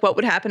questions, like what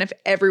would happen if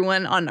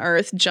everyone on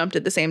Earth jumped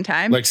at the same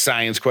time? Like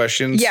science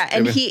questions? Yeah,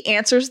 and he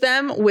answers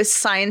them with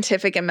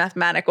scientific and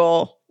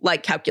mathematical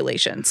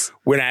calculations.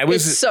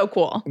 It's so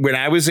cool. When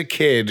I was a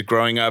kid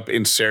growing up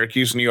in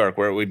Syracuse, New York,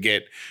 where it would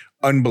get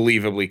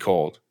unbelievably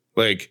cold,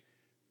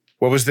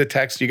 what was the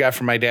text you got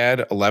from my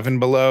dad? 11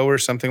 below or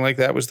something like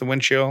that was the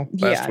wind chill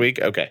last week?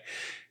 Okay.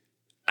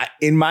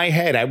 In my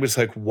head, I was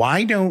like,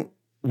 why don't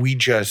we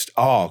just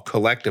all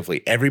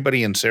collectively,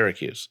 everybody in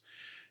Syracuse,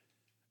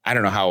 I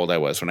don't know how old I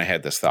was when I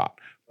had this thought,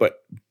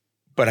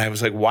 but I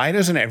was like, why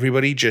doesn't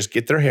everybody just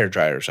get their hair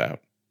dryers out,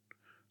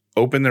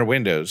 open their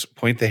windows,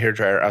 point the hair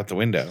dryer out the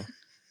window?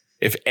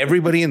 If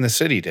everybody in the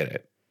city did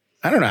it,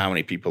 I don't know how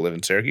many people live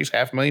in Syracuse,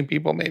 500,000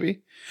 people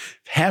maybe.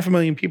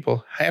 500,000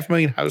 people,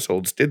 500,000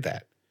 households did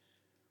that.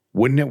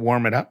 Wouldn't it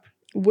warm it up?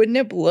 Wouldn't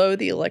it blow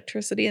the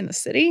electricity in the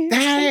city?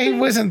 I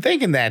wasn't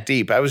thinking that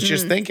deep. I was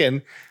just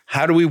thinking,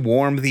 how do we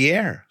warm the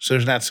air so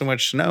there's not so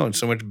much snow and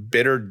so much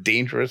bitter,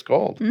 dangerous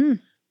cold?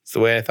 It's the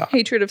way I thought.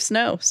 Hatred of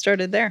snow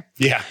started there.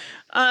 Yeah.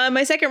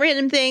 My second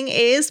random thing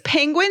is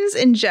penguins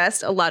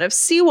ingest a lot of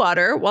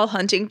seawater while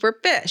hunting for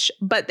fish,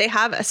 but they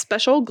have a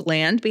special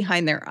gland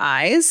behind their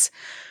eyes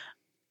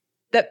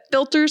that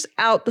filters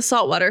out the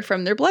saltwater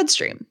from their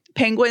bloodstream.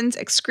 Penguins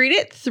excrete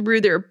it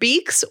through their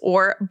beaks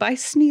or by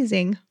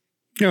sneezing.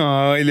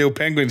 Oh, a little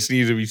penguin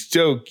sneeze would be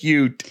so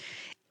cute.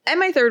 And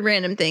my third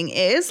random thing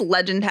is,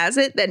 legend has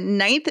it that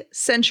 9th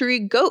century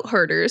goat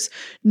herders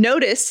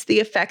noticed the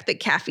effect that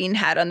caffeine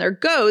had on their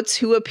goats,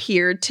 who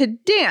appeared to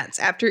dance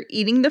after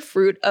eating the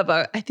fruit of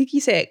a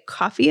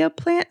coffea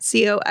plant,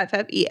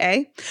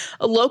 Coffea.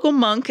 A local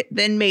monk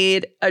then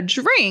made a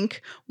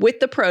drink with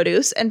the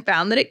produce and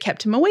found that it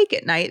kept him awake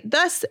at night.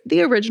 Thus,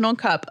 the original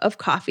cup of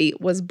coffee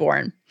was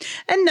born.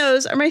 And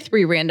those are my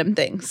 3 random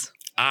things.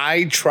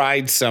 I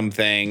tried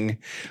something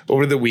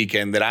over the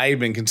weekend that I had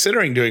been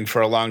considering doing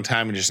for a long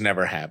time and just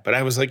never have. But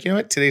I was like, you know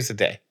what? Today's the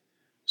day.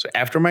 So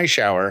after my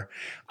shower,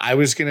 I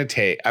was going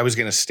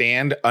to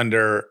stand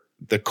under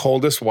the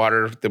coldest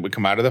water that would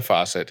come out of the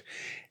faucet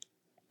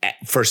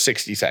for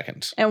 60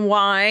 seconds. And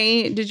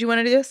why did you want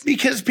to do this?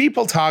 Because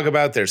people talk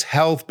about there's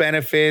health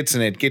benefits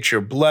and it gets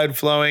your blood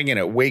flowing and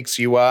it wakes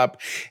you up.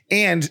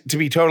 And to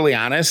be totally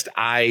honest,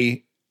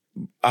 I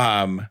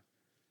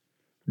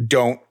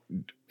don't.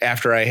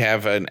 After I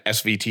have an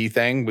SVT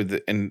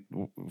thing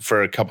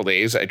for a couple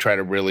days, I try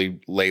to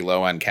really lay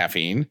low on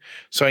caffeine.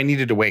 So I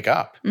needed to wake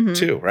up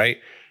too, right?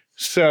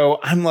 So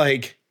I'm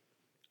like,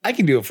 I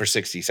can do it for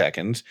 60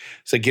 seconds.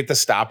 So get the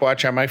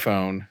stopwatch on my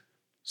phone,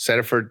 set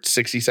it for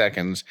 60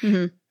 seconds,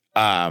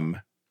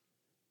 and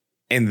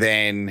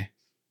then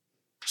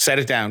set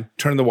it down,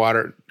 turn the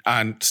water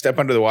on, step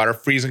under the water,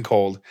 freezing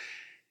cold.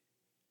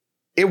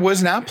 It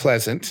was not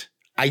pleasant.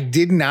 I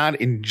did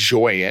not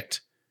enjoy it.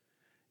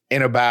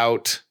 In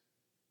about,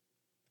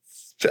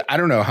 I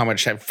don't know how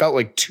much time, felt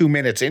like 2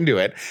 minutes into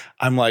it,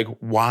 I'm like,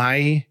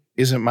 why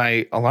isn't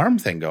my alarm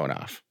thing going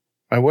off?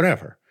 Or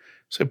whatever.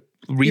 So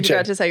you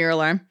forgot to set your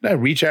alarm? I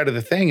reach out of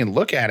the thing and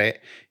look at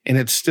it, and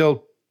it's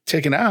still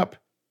ticking up.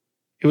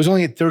 It was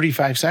only at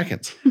 35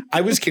 seconds.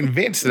 I was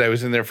convinced that I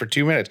was in there for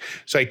 2 minutes.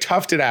 So I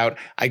toughed it out.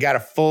 I got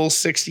a full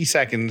 60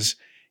 seconds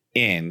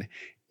in.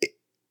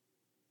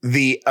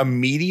 The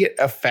immediate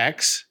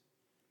effects,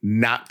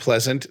 not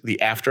pleasant. The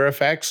after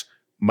effects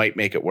might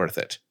make it worth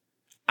it.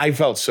 I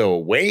felt so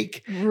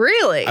awake.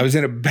 Really?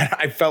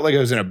 I felt like I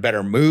was in a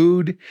better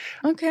mood.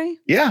 Okay.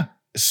 Yeah.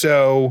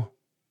 So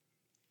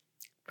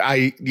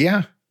I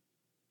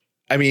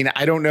mean,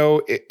 I don't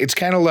know. It's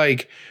kind of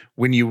like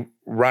when you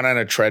run on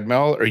a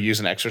treadmill or use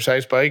an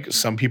exercise bike,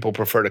 some people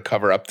prefer to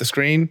cover up the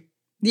screen.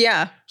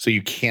 Yeah. So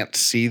you can't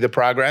see the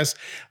progress.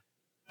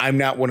 I'm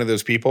not one of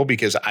those people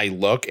because I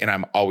look and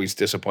I'm always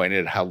disappointed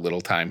at how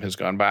little time has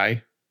gone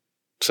by.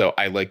 So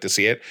I like to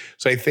see it.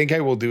 So I think I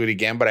will do it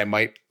again, but I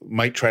might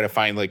try to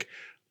find like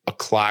a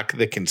clock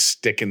that can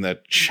stick in the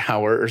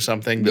shower or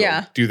something.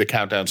 That'll do the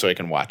countdown so I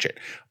can watch it.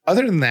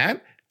 Other than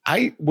that,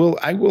 I will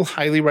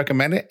highly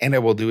recommend it, and I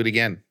will do it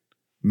again.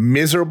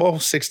 Miserable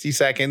 60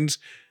 seconds.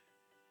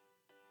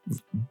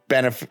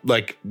 Benefit,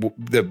 like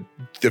the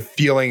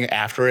feeling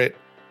after it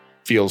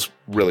feels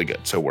really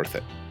good. So worth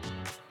it.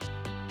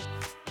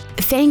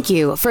 Thank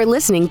you for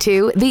listening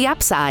to The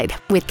Upside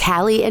with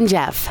Callie and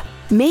Jeff.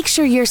 Make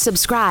sure you're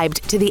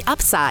subscribed to The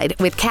Upside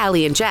with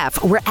Callie and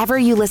Jeff wherever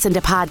you listen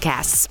to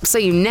podcasts so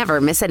you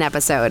never miss an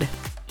episode.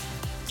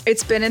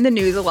 It's been in the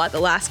news a lot the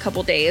last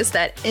couple days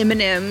that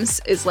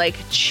M&M's is like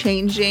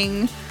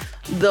changing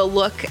the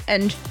look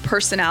and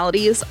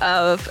personalities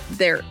of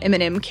their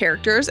M&M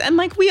characters. And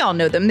like, we all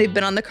know them. They've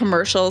been on the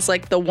commercials,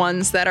 like the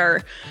ones that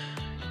are,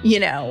 you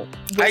know,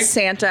 with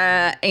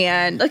Santa,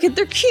 and like,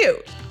 they're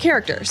cute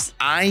characters.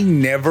 I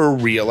never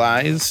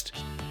realized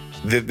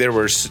that there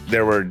were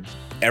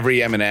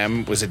every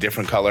M&M was a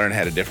different color and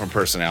had a different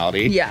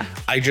personality. Yeah.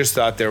 I just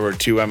thought there were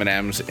 2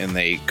 M&Ms and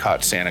they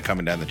caught Santa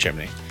coming down the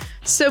chimney.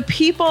 So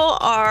people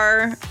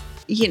are,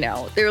 you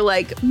know, they're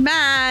like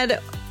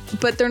mad,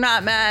 but they're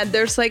not mad.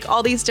 There's like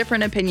all these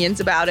different opinions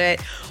about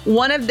it.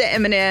 One of the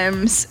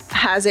M&Ms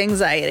has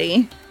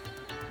anxiety.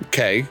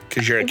 Okay,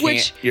 because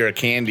you're a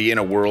candy in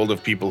a world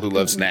of people who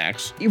love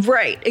snacks.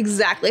 Right,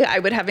 exactly. I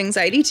would have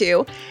anxiety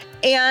too.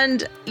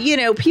 And, you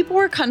know, people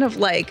were kind of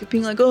like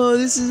being like, oh,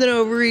 this is an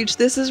overreach.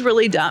 This is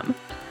really dumb.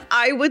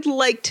 I would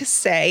like to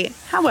say,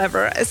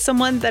 however, as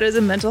someone that is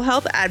a mental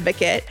health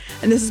advocate,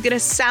 and this is going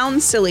to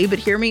sound silly, but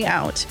hear me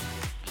out.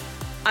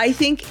 I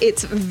think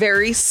it's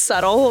very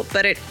subtle,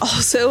 but it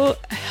also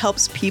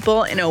helps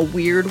people in a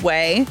weird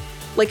way.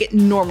 Like, it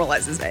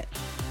normalizes it.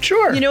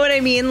 Sure. You know what I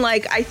mean?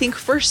 Like, I think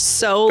for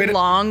so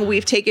long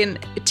we've taken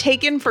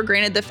for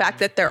granted the fact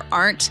that there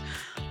aren't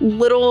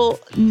little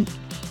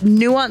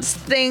nuanced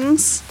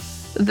things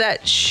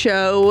that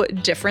show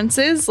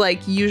differences. Like,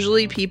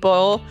 usually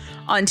people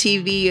on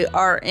TV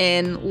are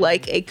in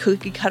like a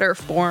cookie cutter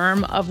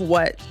form of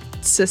what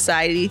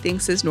society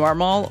thinks is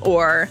normal,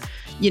 or,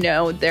 you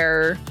know,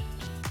 they're,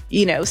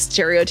 you know,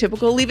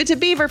 stereotypical Leave It to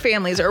Beaver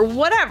families or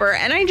whatever.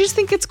 And I just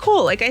think it's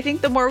cool. Like, I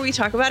think the more we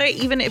talk about it,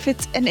 even if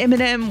it's an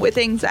M&M with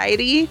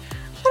anxiety, I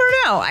don't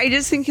know. I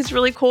just think it's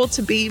really cool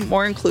to be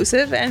more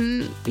inclusive,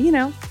 and, you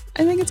know,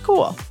 I think it's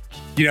cool.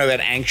 You know that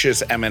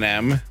anxious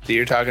M&M that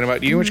you're talking about?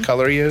 Do you know which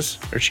color he is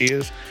or she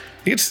is?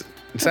 I think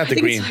it's not the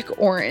green. It's like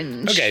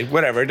orange. Okay,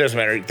 whatever. It doesn't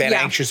matter. That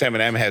anxious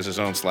M&M has his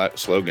own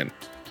slogan.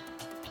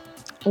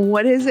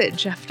 What is it,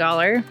 Jeff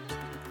Dollar?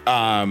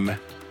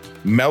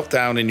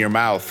 Meltdown in your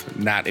mouth,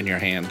 not in your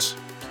hands.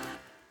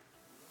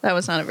 That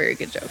was not a very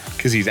good joke.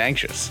 Because he's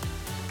anxious.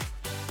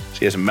 So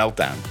he has a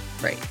meltdown.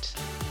 Right.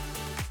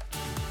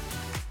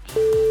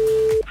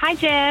 Hi,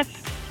 Jeff.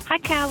 Hi,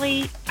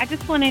 Callie. I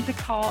just wanted to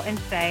call and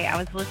say I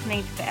was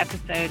listening to the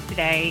episode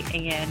today,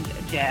 and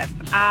Jeff,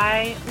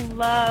 I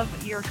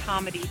love your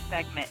comedy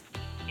segment.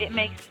 It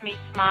makes me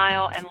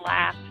smile and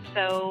laugh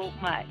so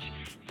much.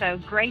 So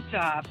great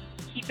job.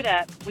 Keep it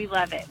up. We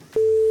love it.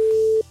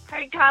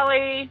 Hey,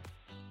 Callie.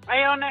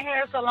 I own a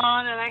hair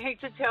salon, and I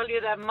hate to tell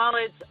you that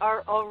mullets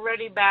are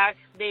already back.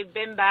 They've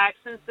been back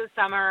since the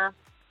summer.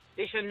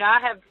 They should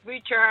not have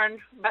returned,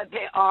 but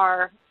they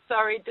are.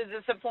 Sorry to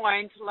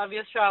disappoint. Love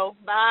your show.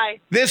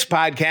 Bye. This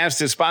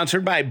podcast is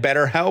sponsored by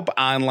BetterHelp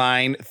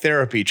Online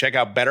Therapy. Check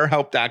out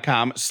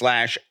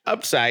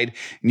BetterHelp.com/upside,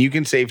 and you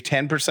can save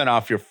 10%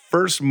 off your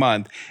first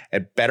month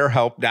at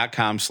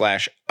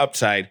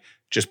BetterHelp.com/upside.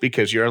 Just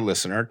because you're a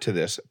listener to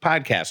this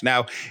podcast.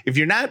 Now, if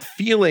you're not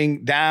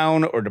feeling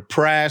down or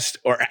depressed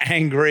or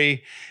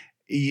angry,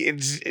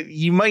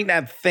 you might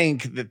not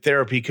think that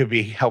therapy could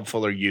be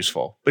helpful or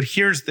useful. But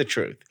here's the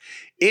truth.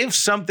 If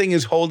something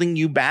is holding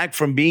you back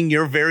from being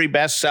your very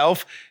best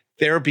self,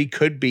 therapy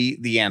could be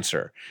the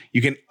answer.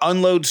 You can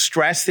unload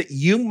stress that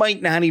you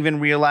might not even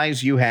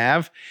realize you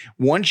have.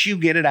 Once you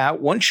get it out,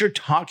 once you're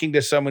talking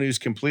to someone who's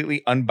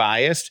completely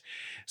unbiased,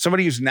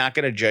 somebody who's not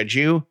going to judge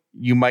you,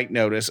 you might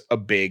notice a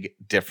big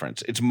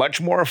difference. It's much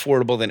more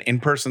affordable than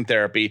in-person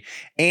therapy,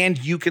 and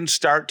you can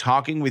start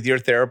talking with your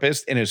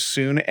therapist in as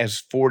soon as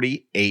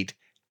 48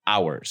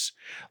 hours.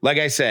 Like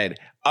I said,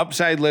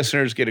 Upside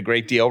listeners get a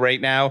great deal right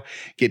now.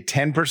 Get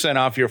 10%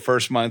 off your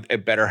first month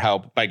at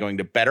BetterHelp by going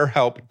to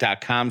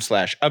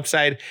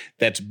BetterHelp.com/upside.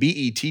 That's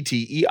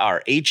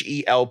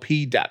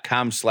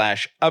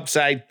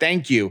BetterHelp.com/upside.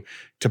 Thank you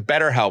to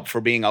BetterHelp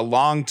for being a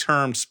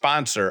long-term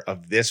sponsor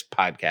of this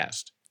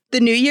podcast. The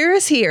new year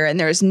is here, and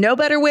there is no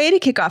better way to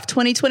kick off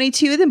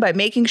 2022 than by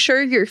making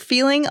sure you're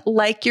feeling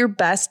like your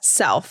best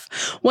self.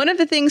 One of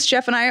the things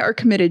Jeff and I are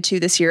committed to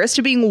this year is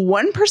to being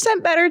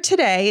 1% better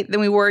today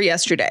than we were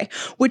yesterday,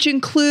 which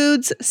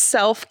includes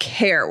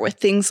self-care with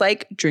things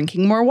like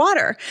drinking more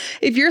water.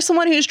 If you're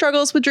someone who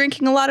struggles with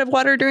drinking a lot of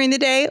water during the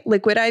day,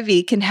 Liquid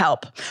IV can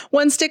help.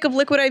 1 stick of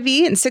Liquid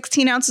IV and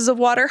 16 ounces of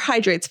water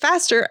hydrates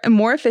faster and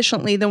more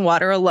efficiently than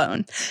water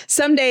alone.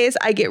 Some days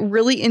I get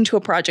really into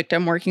a project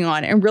I'm working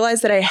on and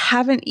realize that I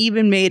haven't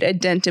even made a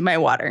dent in my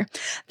water.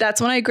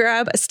 That's when I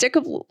grab a stick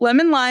of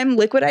lemon lime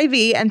Liquid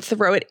IV and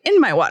throw it in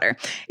my water.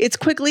 It's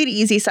quickly and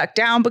easy suck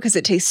down because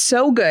it tastes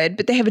so good,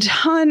 but they have a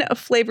ton of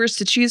flavors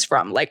to choose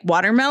from, like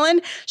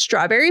watermelon,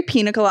 strawberry,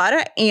 pina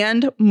colada,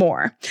 and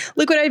more.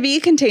 Liquid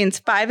IV contains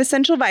 5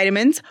 essential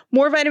vitamins,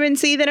 more vitamin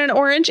C than an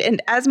orange,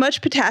 and as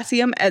much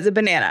potassium as a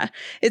banana.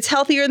 It's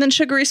healthier than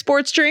sugary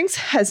sports drinks,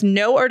 has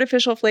no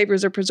artificial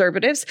flavors or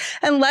preservatives,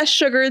 and less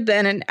sugar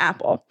than an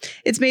apple.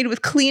 It's made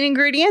with clean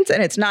ingredients,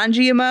 and it's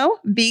non-GMO,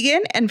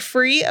 vegan, and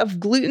free of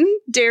gluten,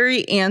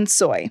 dairy, and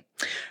soy.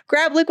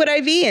 Grab Liquid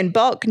IV in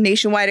bulk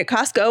nationwide at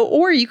Costco,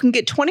 or you can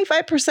get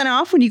 25%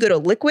 off when you go to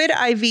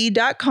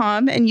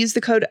liquidiv.com and use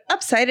the code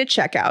UPSIDE at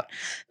checkout.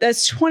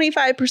 That's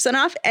 25%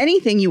 off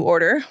anything you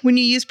order when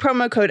you use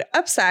promo code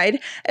UPSIDE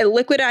at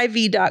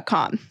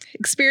liquidiv.com.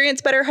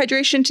 Experience better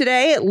hydration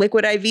today at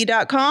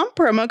liquidiv.com,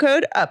 promo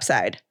code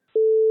UPSIDE.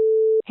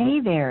 Hey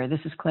there, this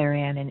is Claire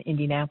Ann in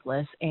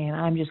Indianapolis, and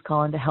I'm just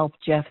calling to help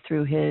Jeff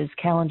through his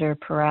calendar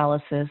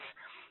paralysis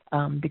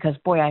because,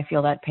 boy, I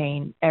feel that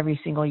pain every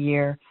single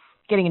year.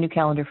 Getting a new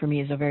calendar for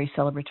me is a very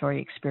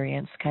celebratory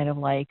experience, kind of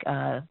like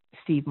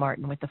Steve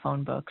Martin with the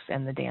phone books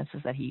and the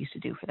dances that he used to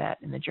do for that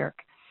in The Jerk.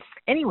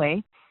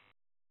 Anyway,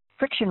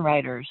 Friction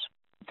Writers.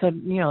 So,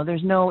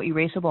 there's no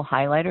erasable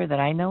highlighter that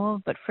I know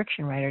of, but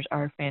Friction Writers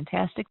are a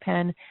fantastic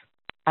pen.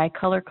 I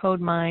color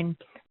code mine.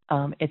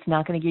 It's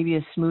not going to give you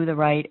as smooth a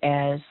write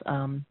as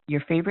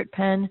your favorite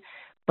pen,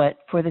 but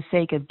for the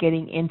sake of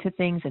getting into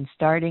things and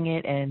starting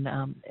it and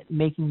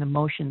making the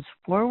motions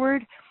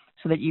forward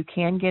so that you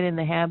can get in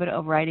the habit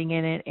of writing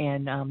in it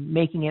and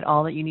making it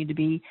all that you need to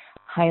be,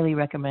 highly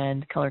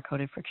recommend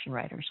color-coded Friction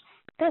Writers.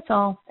 That's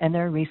all, and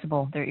they're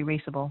erasable. They're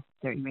erasable.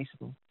 They're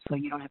erasable, so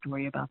you don't have to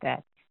worry about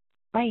that.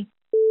 Bye.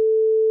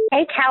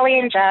 Hey, Callie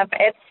and Jeff,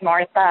 it's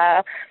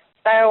Martha.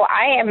 So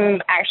I am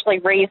actually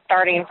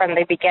restarting from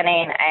the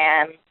beginning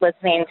and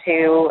listening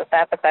to the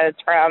episodes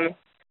from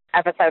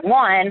episode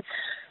 1,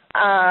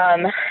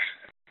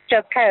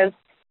 just because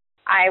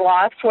I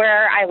lost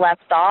where I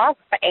left off,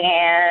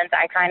 and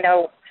I kind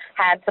of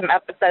had some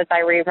episodes I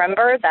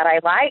remembered that I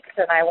liked,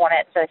 and I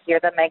wanted to hear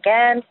them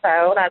again,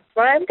 so that's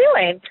what I'm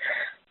doing.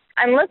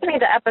 I'm listening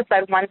to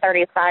episode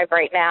 135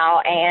 right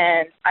now,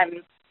 and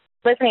I'm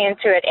listening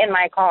to it in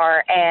my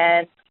car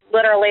and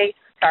literally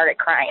started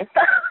crying.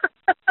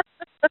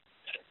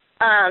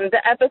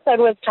 The episode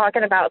was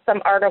talking about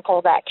some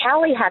article that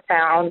Callie had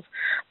found,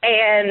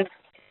 and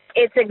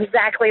it's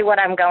exactly what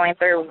I'm going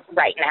through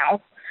right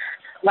now.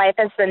 Life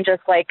has been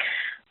just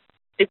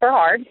super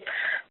hard.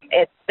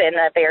 It's been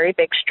a very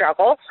big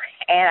struggle,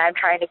 and I'm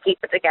trying to keep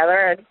it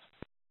together and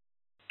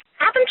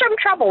having some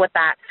trouble with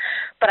that.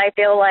 But I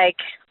feel like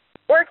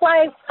work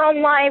life,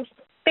 home life,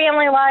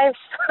 family life,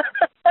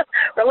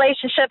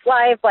 relationship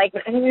life,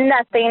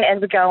 nothing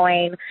is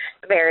going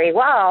very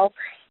well.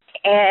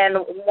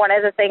 And one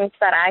of the things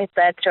that I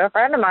said to a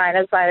friend of mine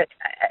is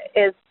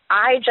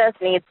I just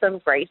need some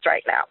grace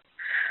right now.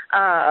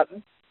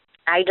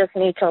 I just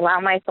need to allow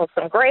myself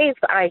some grace.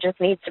 I just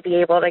need to be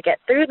able to get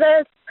through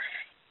this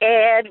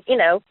and,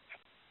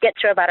 get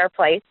to a better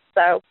place.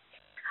 So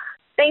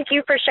thank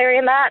you for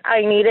sharing that.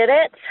 I needed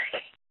it.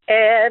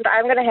 And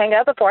I'm going to hang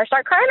up before I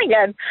start crying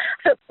again.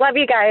 Love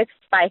you guys.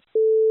 Bye.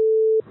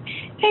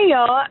 Hey,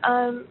 y'all.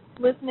 I'm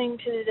listening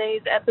to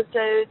today's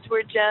episodes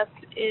where Jeff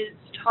is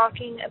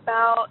talking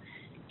about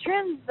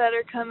trends that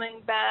are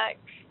coming back.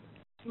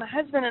 My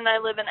husband and I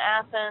live in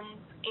Athens,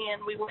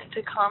 and we went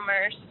to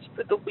Commerce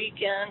for the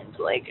weekend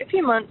a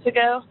few months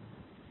ago.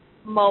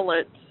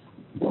 Mullets.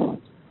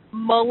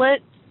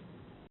 Mullets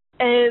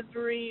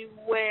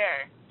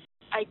everywhere.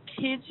 I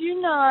kid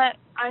you not,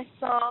 I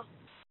saw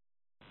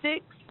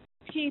 6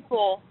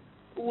 people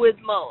with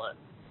mullets.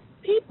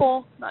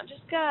 People, not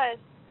just guys.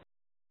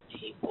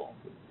 People.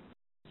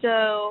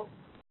 So,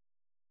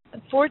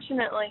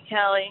 unfortunately,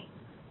 Callie,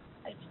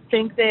 I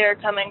think they are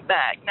coming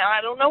back. Now,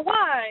 I don't know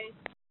why,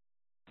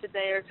 but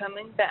they are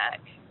coming back.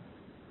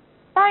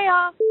 Bye,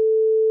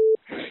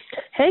 y'all.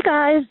 Hey,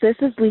 guys. This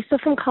is Lisa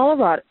from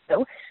Colorado.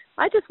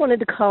 I just wanted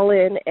to call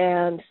in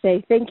and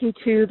say thank you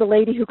to the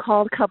lady who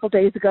called a couple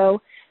days ago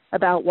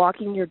about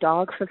walking your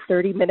dog for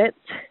 30 minutes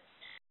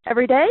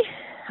every day.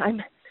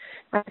 I'm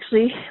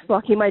actually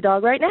walking my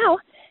dog right now,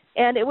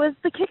 and it was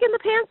the kick in the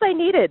pants I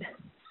needed,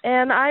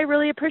 and I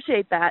really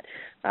appreciate that.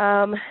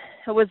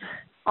 It was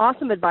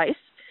awesome advice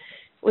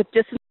with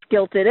just some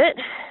guilt in it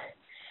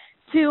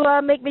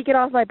to make me get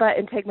off my butt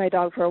and take my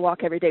dog for a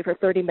walk every day for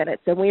 30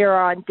 minutes, and we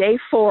are on day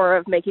 4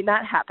 of making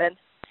that happen,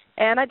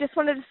 and I just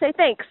wanted to say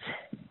thanks.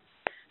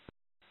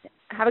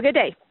 Have a good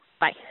day.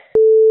 Bye.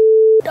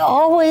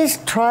 Always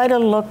try to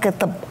look at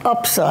the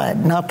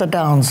upside, not the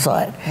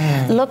downside.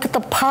 Look at the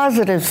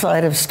positive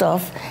side of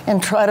stuff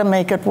and try to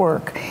make it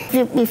work.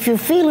 If you're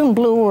feeling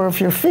blue or if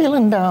you're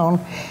feeling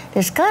down,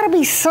 there's got to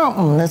be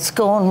something that's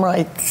going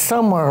right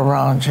somewhere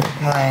around you.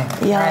 Right.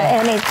 Yeah, right.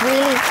 and it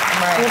really,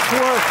 right. it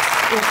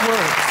works. It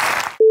works.